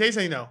 Listen, let me tell you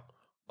something though.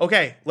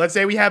 Okay, let's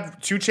say we have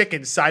two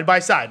chickens side by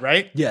side,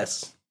 right?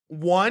 Yes.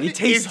 One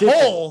is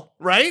whole,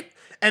 right?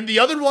 And the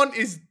other one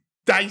is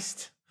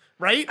diced,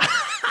 right?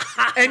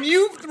 And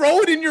you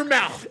throw it in your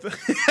mouth.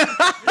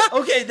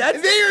 Okay, they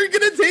are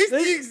gonna taste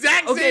the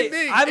exact same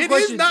thing. It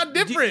is not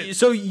different.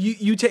 So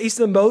you taste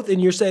them both,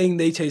 and you're saying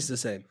they taste the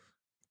same?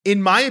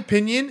 In my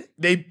opinion,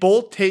 they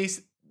both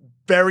taste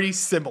very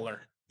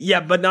similar. Yeah,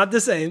 but not the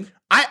same.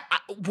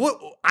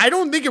 I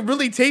don't think it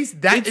really tastes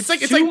that.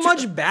 It's too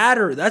much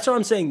batter. That's what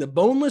I'm saying. The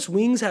boneless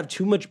wings have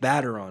too much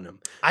batter on them.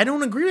 I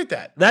don't agree with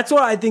that. That's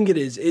what I think it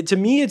is. To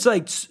me, it's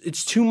like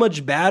it's too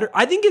much batter.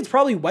 I think it's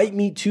probably white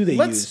meat too. They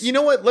use. You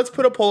know what? Let's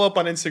put a poll up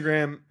on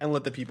Instagram and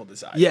let the people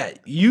decide. Yeah,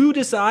 you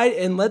decide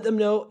and let them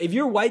know. If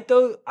you're white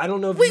though, I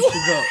don't know if you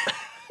should vote.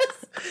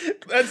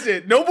 That's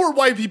it. No more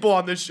white people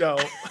on this show.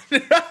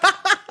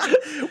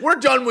 We're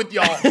done with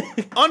y'all.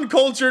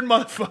 Uncultured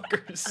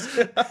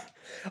motherfuckers.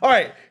 All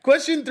right,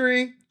 question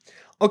 3.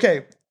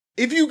 Okay,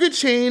 if you could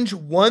change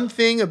one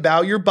thing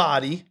about your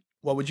body,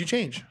 what would you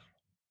change?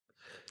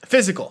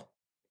 Physical.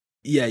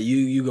 Yeah,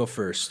 you go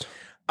first.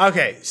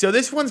 Okay, so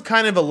this one's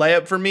kind of a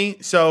layup for me.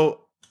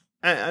 So,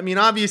 I mean,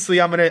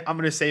 obviously, I'm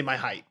gonna say my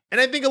height,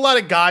 and I think a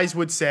lot of guys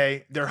would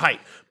say their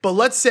height. But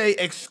let's say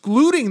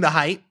excluding the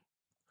height,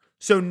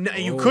 so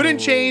you couldn't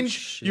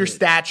change your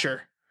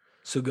stature.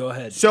 So go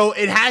ahead. So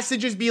it has to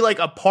just be like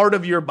a part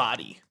of your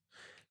body.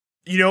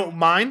 You know,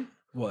 mine.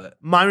 What?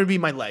 Mine would be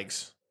my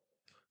legs.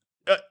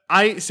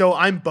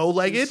 I'm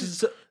bow-legged.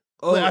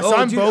 Oh, so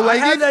I'm dude,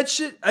 bow-legged. I have that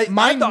shit.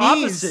 I'm the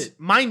opposite.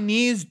 My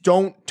knees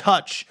don't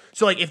touch.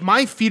 So like if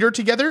my feet are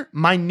together,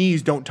 my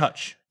knees don't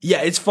touch.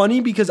 Yeah, it's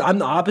funny because I'm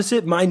the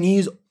opposite. My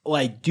knees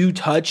like do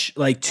touch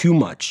like too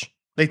much.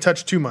 They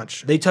touch too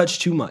much. They touch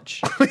too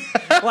much.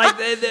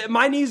 Like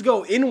my knees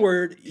go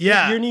inward.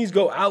 Yeah. Your knees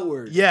go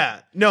outward.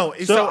 Yeah. No.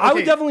 So I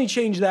would definitely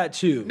change that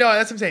too. No,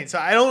 that's what I'm saying. So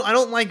I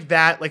don't like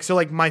that. Like so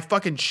like my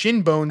fucking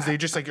shin bones, they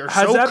just like are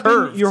Has so that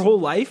curved. been your whole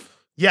life?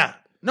 Yeah.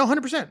 No,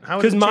 100%.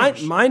 How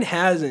Because mine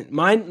hasn't.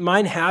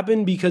 Mine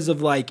happened because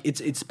of like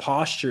it's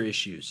posture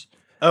issues.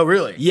 Oh,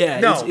 really? Yeah,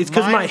 No, it's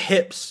because my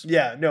hips.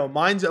 Yeah, no,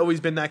 mine's always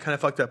been that kind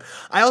of fucked up.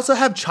 I also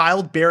have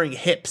childbearing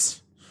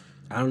hips.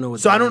 I don't know what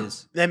So that I don't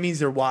is. that means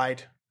they're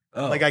wide.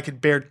 Oh. Like I could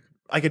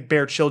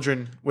bear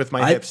children with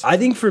my hips. I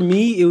think for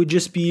me it would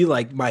just be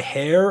like my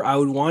hair. I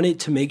would want it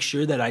to make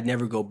sure that I'd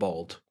never go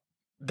bald.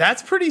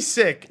 That's pretty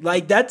sick.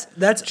 Like that's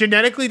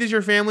Genetically, does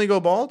your family go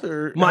bald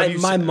or my have you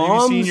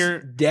mom's seen your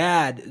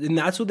dad, and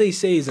that's what they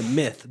say is a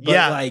myth. But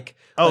Yeah. like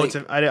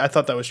I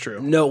thought that was true.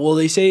 no, well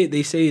they say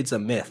it's a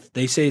myth.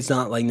 They say it's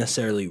not like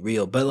necessarily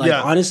real. But like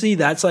Yeah. honestly,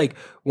 that's like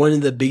one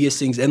of the biggest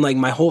things. And like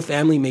my whole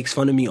family makes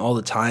fun of me all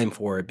the time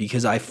for it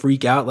because I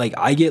freak out. Like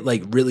I get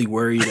like really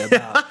worried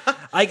about.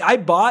 Like I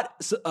bought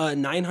a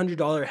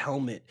 $900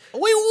 helmet.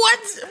 Wait, what?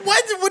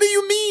 What do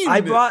you mean?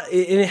 I bought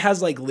it, and it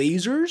has like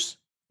lasers.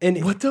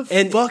 And What the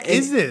fuck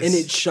is this? And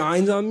it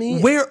shines on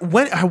me. Where?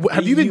 When?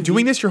 Have you been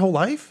doing this your whole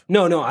life?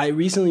 No. I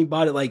recently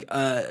bought it like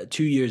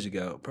 2 years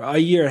ago, a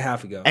year and a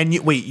half ago. And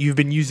you've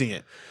been using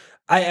it.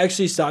 I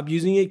actually stopped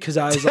using it because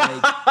I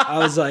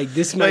was like,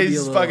 this might be a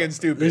little fucking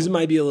stupid. This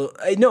might be a little.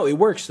 No, it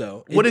works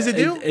though. What does it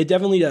do? It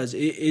definitely does.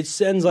 It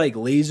sends like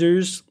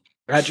lasers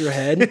at your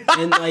head,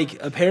 and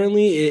like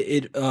apparently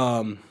it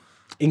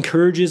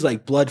encourages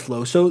like blood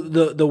flow. So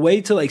the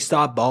way to like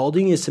stop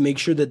balding is to make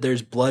sure that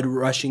there's blood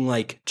rushing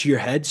like to your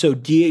head. So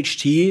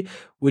DHT,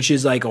 which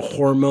is like a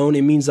hormone,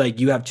 it means like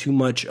you have too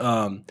much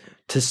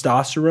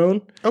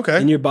testosterone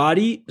in your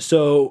body,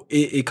 so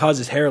it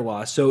causes hair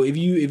loss. So if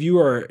you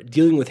are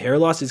dealing with hair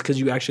loss, it's because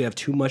you actually have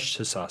too much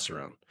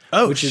testosterone.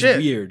 Which is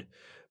weird.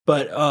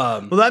 But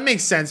well, that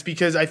makes sense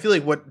because I feel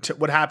like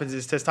what happens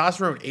is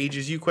testosterone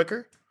ages you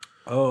quicker.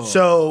 Oh,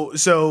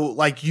 so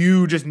like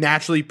you just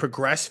naturally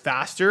progress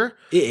faster.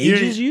 It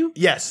ages you?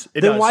 Yes.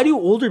 It then does. why do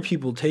older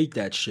people take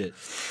that shit?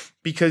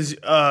 Because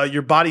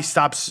your body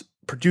stops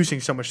producing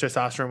so much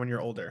testosterone when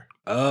you're older.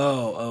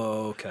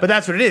 Oh, okay. But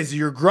that's what it is.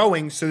 You're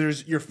growing, so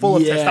you're full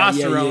of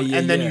testosterone,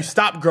 and then you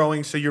stop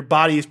growing, so your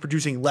body is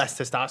producing less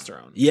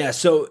testosterone. Yeah.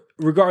 So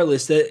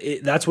regardless,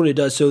 that's what it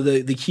does. So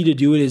the key to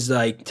do it is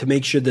like to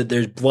make sure that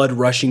there's blood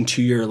rushing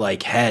to your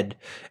like head,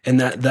 and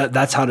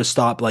that's how to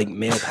stop like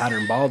male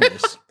pattern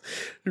baldness.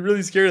 You're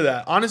really scared of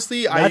that.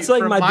 Honestly, that's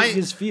like my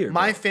biggest fear.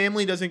 My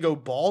family doesn't go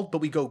bald, but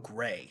we go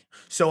gray.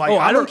 So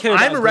I don't care.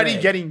 I'm already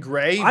gray. getting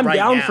gray. I'm right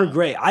down now. for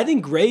gray. I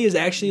think gray is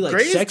actually like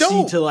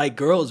sexy to like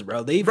girls,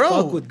 bro. They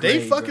fuck with gray.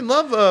 They fucking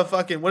love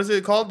fucking what is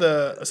it called?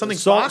 Something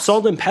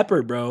salt and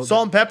pepper, bro.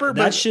 Salt and pepper.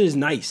 That shit is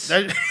nice.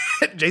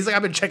 Jay's like,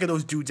 I've been checking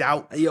those dudes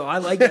out. Yo, I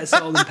like that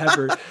salt and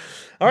pepper.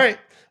 All right,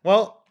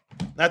 well,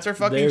 that's our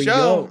fucking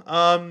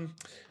show.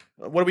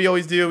 What do we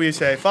always do? We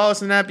say, follow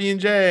us on Nappy and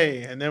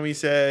Jay. And then we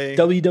say,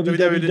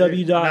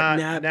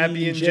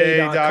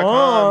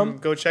 www.nappyandjay.com.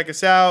 Go check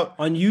us out.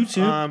 On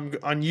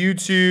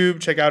YouTube.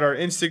 Check out our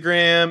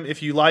Instagram.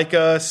 If you like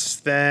us,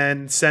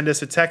 then send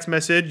us a text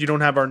message. You don't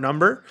have our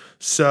number,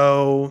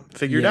 so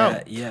figure it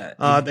out. Yeah.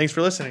 Thanks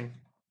for listening.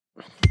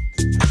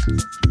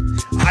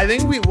 I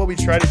think what we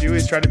try to do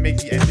is try to make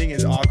the ending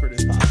as awkward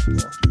as possible.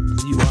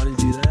 Do you want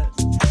to do that?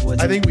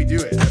 I think we do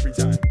it every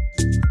time.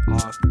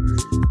 Awkward.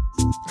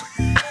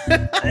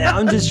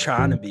 I'm just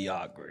trying to be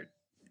awkward.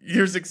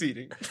 You're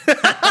succeeding.